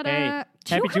 Well, that Hey, happy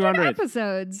 200 200.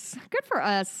 episodes. Good for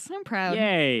us. I'm proud.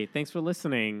 yay! Thanks for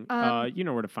listening. You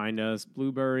know where to find us.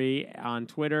 Blueberry on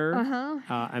Twitter.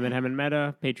 I'm at Hammond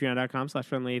Meta.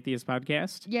 Patreon.com/Friendly Atheist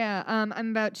Podcast. Yeah,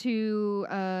 I'm about to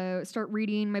start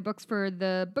reading my books for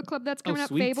the book club that's coming up,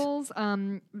 sweet. Fables.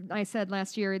 I said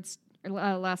last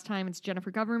time it's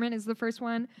Jennifer Government is the first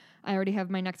one. I already have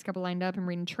my next couple lined up. I'm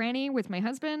reading Tranny with my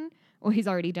husband. Well, he's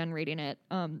already done reading it,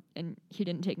 and he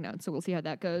didn't take notes, so we'll see how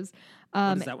that goes.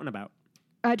 What is that one about?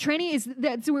 Tranny is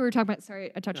that's what we were talking about. Sorry,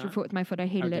 I touched your foot with my foot. I How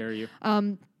hated it. dare you?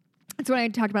 It's what I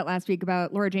talked about last week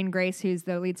about Laura Jane Grace, who's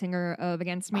the lead singer of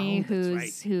Against Me,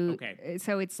 Okay.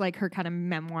 So it's like her kind of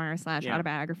memoir /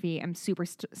 autobiography. I'm super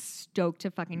stoked to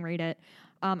fucking read it.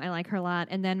 I like her a lot.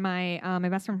 And then my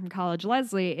best friend from college,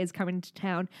 Leslie, is coming to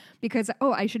town because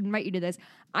I should invite you to this.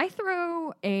 I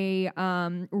throw a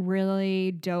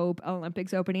really dope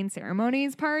Olympics opening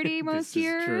ceremonies party most This is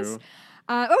years. true.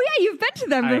 You've been to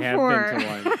them before. I have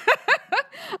been to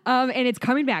one. And it's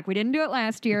coming back. We didn't do it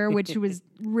last year, which was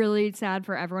really sad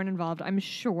for everyone involved, I'm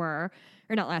sure.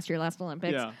 Or not last year, last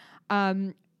Olympics. Yeah.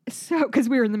 So, because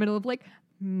we were in the middle of like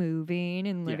moving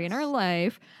and living Yes. our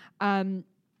life.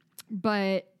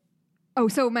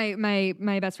 So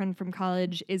my best friend from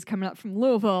college is coming up from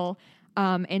Louisville.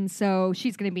 And so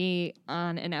she's going to be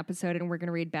on an episode and we're going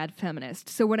to read Bad Feminist.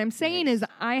 So what I'm saying is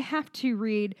I have to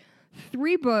read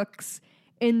 3 books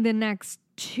in the next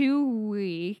 2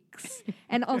 weeks.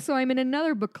 And also I'm in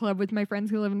another book club with my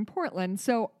friends who live in Portland.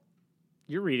 So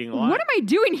You're reading a lot. what am I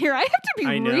doing here? I have to be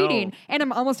I know. reading. And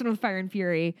I'm almost done with Fire and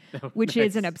Fury, which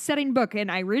is an upsetting book.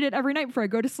 And I read it every night before I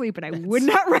go to sleep. And I would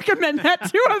not recommend that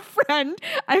to a friend.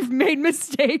 I've made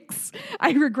mistakes.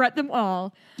 I regret them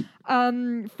all.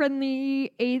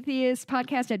 Friendly Atheist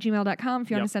Podcast at gmail.com. If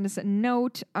you want to send us a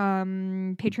note,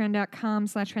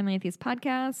 patreon.com/Friendly Atheist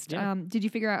Podcast. Yeah. Did you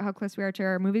figure out how close we are to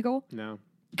our movie goal? No.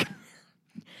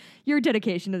 Your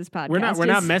dedication to this podcast. We're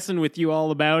not messing with you all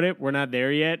about it. We're not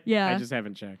there yet. Yeah. I just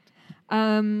haven't checked.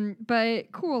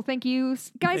 But cool. Thank you,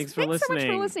 guys. Thanks for so much for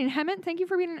listening. listening. Hemmett, thank you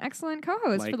for being an excellent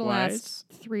co-host for the last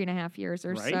Likewise. 3.5 years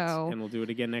or Right? so. And we'll do it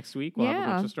again next week. We'll have a Yeah.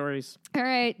 bunch of stories. All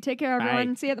right. Take care, Bye.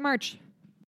 everyone. See you at the march.